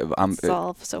 it's kind of it's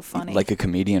all so funny. Like a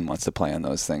comedian wants to play on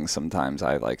those things. Sometimes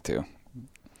I like to.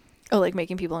 Oh, like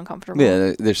making people uncomfortable.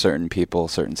 Yeah, there's certain people,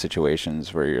 certain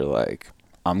situations where you're like,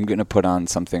 I'm gonna put on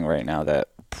something right now that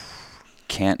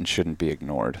can't and shouldn't be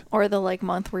ignored. Or the like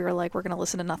month where you're like, we're gonna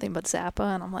listen to nothing but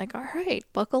Zappa, and I'm like, all right,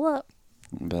 buckle up.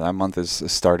 But that month is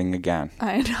starting again.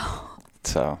 I know.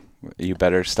 So you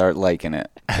better start liking it.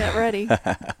 Get ready.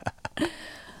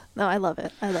 No, I love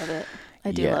it. I love it.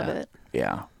 I do love it.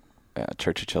 Yeah.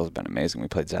 Church of Chill has been amazing. We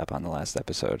played Zap on the last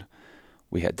episode.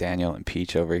 We had Daniel and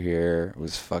Peach over here. It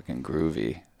was fucking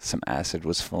groovy. Some acid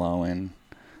was flowing.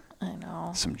 I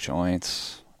know. Some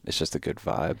joints. It's just a good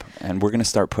vibe. And we're going to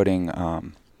start putting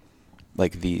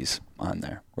like these on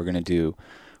there. We're going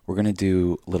to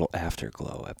do little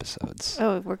afterglow episodes.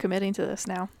 Oh, we're committing to this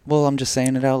now. Well, I'm just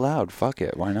saying it out loud. Fuck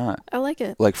it. Why not? I like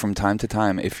it. Like from time to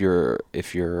time, if you're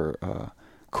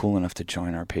cool enough to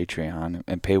join our Patreon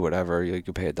and pay whatever, you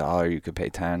could pay $1, you could pay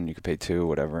 10, you could pay 2,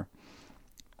 whatever.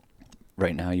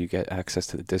 Right now, you get access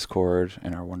to the Discord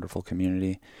and our wonderful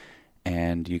community,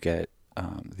 and you get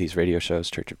these radio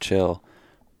shows, Church of Chill.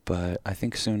 But I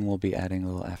think soon we'll be adding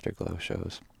little afterglow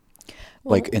shows.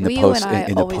 Well, like in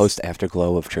the post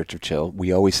afterglow of Church of Chill,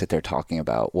 we always sit there talking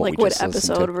about what like we what just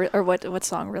listened to. episode or what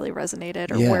song really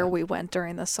resonated, or where we went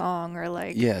during the song, or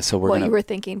like so what you were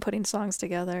thinking putting songs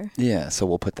together. Yeah, so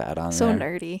we'll put that on so there.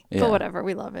 nerdy, but whatever,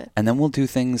 we love it. And then we'll do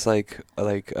things like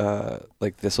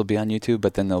this will be on YouTube,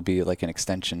 but then there'll be like an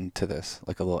extension to this,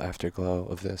 like a little afterglow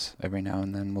of this every now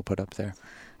and then we'll put up there.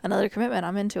 Another commitment.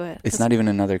 I'm into it. It's not even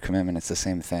another commitment. It's the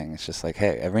same thing. It's just like,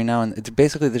 hey, every now and it's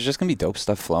basically there's just going to be dope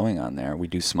stuff flowing on there. We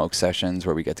do smoke sessions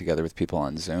where we get together with people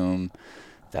on Zoom.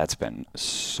 That's been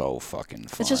so fucking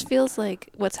fun. It just feels like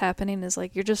what's happening is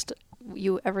like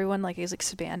everyone like is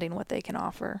expanding what they can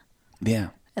offer. Yeah.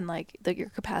 And like your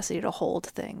capacity to hold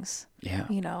things. Yeah.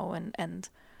 You know,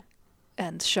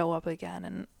 and show up again.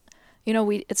 And, you know,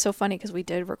 it's so funny because we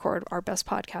did record our best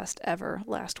podcast ever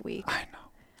last week. I know.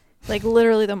 Like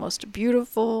literally the most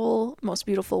beautiful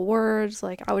words.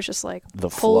 Like I was just like,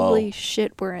 holy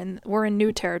shit, we're in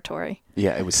new territory.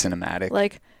 Yeah, it was cinematic.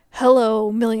 Like,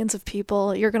 hello, millions of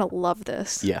people, you're gonna love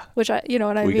this. Yeah. Which you know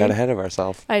what I mean? We got ahead of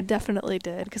ourselves. I definitely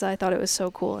did because I thought it was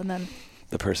so cool, and then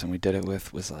the person we did it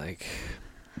with was like,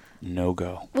 no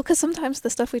go. Well, because sometimes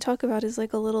the stuff we talk about is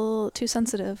like a little too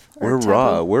sensitive. We're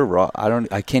raw.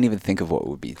 I can't even think of what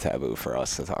would be taboo for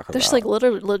us to talk about. There's like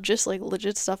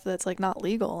legit stuff that's like not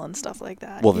legal and stuff like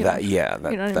that. Well, you know what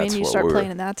I mean? You start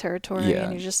playing in that territory,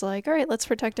 and you're just like, all right, let's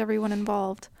protect everyone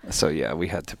involved. So yeah, we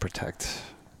had to protect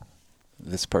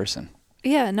this person.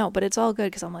 Yeah, no, but it's all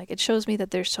good because I'm like, it shows me that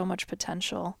there's so much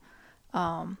potential.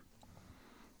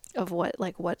 Of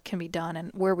what can be done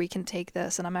and where we can take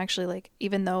this. And I'm actually like,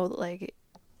 even though like,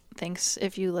 thanks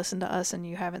if you listen to us and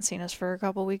you haven't seen us for a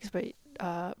couple weeks, but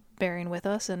bearing with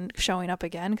us and showing up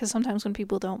again, because sometimes when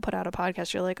people don't put out a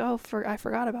podcast, you're like, oh, I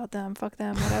forgot about them, fuck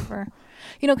them, whatever.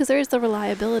 You know, because there is the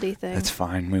reliability thing. That's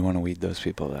fine. We want to weed those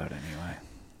people out anyway.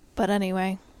 But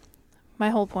anyway, my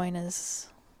whole point is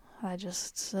I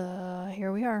just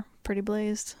here we are, pretty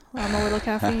blazed on a little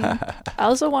caffeine. I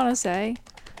also want to say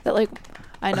that like,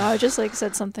 I know I just like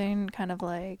said something kind of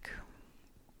like,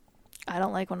 I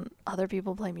don't like when other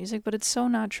people play music, but it's so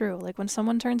not true. Like when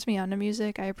someone turns me on to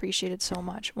music, I appreciate it so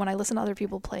much. When I listen to other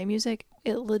people play music,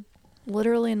 it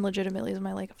literally and legitimately is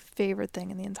my like favorite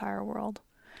thing in the entire world.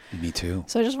 Me too.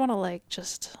 So I just want to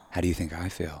How do you think I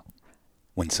feel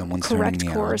when someone's turning me on?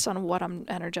 Correct course on what I'm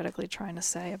energetically trying to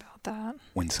say about that.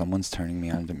 When someone's turning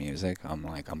me on to music, I'm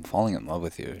like, I'm falling in love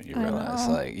with you. You realize,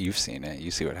 like, you've seen it.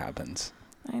 You see what happens.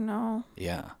 I know.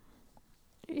 Yeah.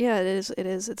 Yeah, it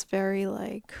is. It's very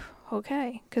like,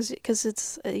 okay. Because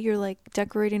it's, you're like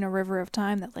decorating a river of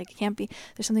time that like can't be,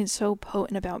 there's something so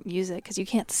potent about music because you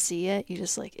can't see it. You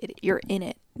just like, you're in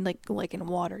it. Like in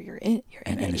water, you're in it.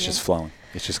 And it's just flowing.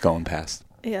 It's just going past.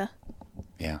 Yeah.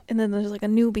 Yeah. And then there's like a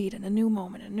new beat and a new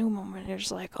moment. And you're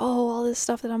just like, oh, all this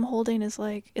stuff that I'm holding is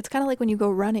like, it's kind of like when you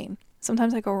go running.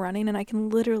 Sometimes I go running and I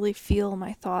can literally feel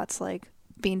my thoughts like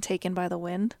being taken by the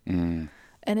wind. Mm.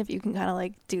 And if you can kind of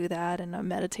like do that in a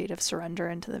meditative surrender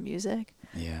into the music,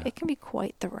 it can be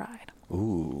quite the ride.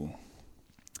 Ooh.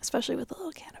 Especially with a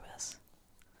little cannabis.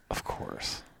 Of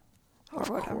course. Or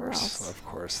whatever else. Of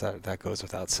course. That goes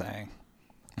without saying.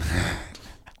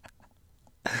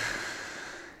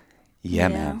 Yeah,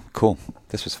 man. Cool.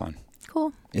 This was fun.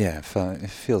 Cool. Yeah, it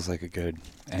feels like a good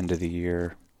end of the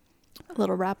year. A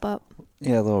little wrap up.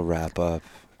 Yeah, a little wrap up.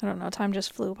 I don't know. Time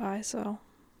just flew by, so.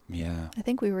 Yeah. I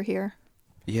think we were here.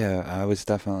 Yeah, I was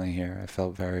definitely here. I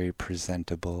felt very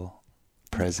presentable,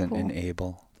 present and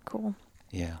able. Cool.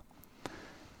 Yeah.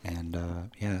 And,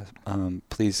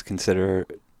 please consider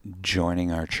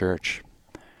joining our church.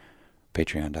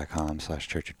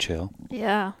 Patreon.com/churchofchill.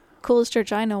 Yeah. Coolest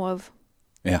church I know of.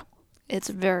 Yeah. It's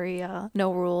very,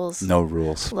 no rules. No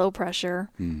rules. Low pressure.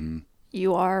 Mm-hmm.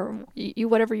 you are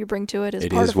whatever you bring to it is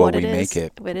it part is of what we it make is.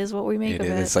 it. It is what we make of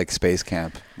it. It's like space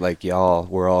camp. Like, y'all,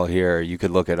 we're all here. You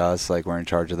could look at us like we're in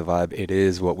charge of the vibe. It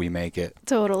is what we make it.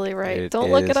 Totally right. It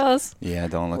Don't look at us. Yeah,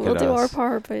 don't look We'll at us. do our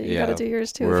part, but you gotta do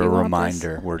yours too. We're if you a want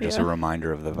reminder. This. We're just a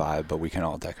reminder of the vibe, but we can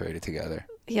all decorate it together.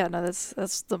 Yeah, no, that's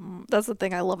the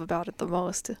thing I love about it the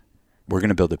most. We're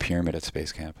gonna build a pyramid at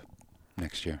space camp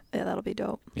next year. Yeah, that'll be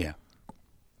dope. Yeah.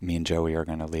 Me and Joey are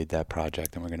going to lead that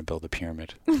project, and we're going to build a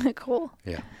pyramid. Cool.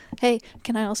 Yeah. Hey,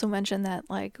 can I also mention that,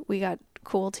 like, we got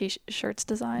cool T-shirts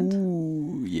designed?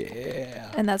 Ooh,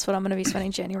 yeah. And that's what I'm going to be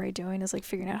spending January doing, is, like,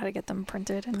 figuring out how to get them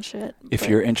printed and shit. If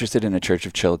you're interested in a Church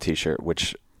of Chill t-shirt,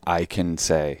 which I can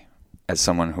say as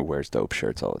someone who wears dope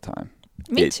shirts all the time.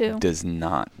 Me too. It does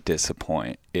not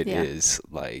disappoint. It is,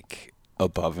 like,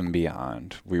 above and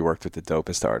beyond. We worked with the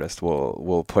dopest artist.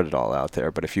 We'll put it all out there.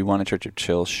 But if you want a Church of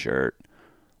Chill shirt,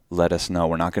 let us know.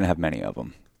 We're not going to have many of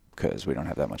them because we don't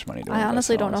have that much money to I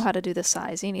honestly don't know how to do the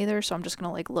sizing either, so I'm just going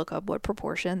to, like, look up what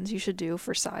proportions you should do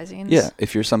for sizings. Yeah,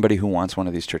 if you're somebody who wants one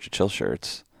of these Church of Chill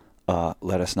shirts,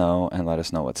 let us know and let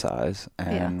us know what size,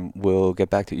 and we'll get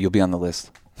back to you. You'll be on the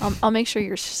list. I'll make sure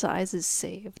your size is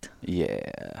saved.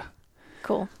 Yeah.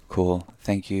 Cool.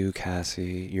 Thank you,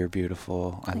 Cassie. You're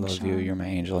beautiful. I love you. You're my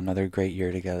angel. Another great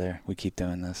year together. We keep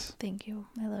doing this. Thank you.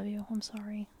 I love you. I'm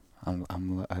sorry.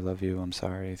 I love you. I'm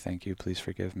sorry. Thank you. Please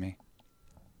forgive me.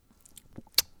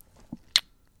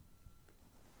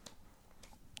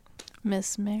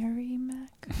 Miss Mary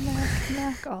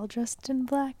Mac, all dressed in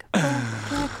black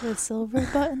with silver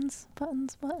buttons.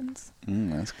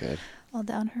 That's good. All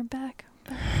down her back.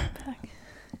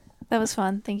 That was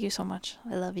fun. Thank you so much.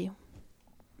 I love you.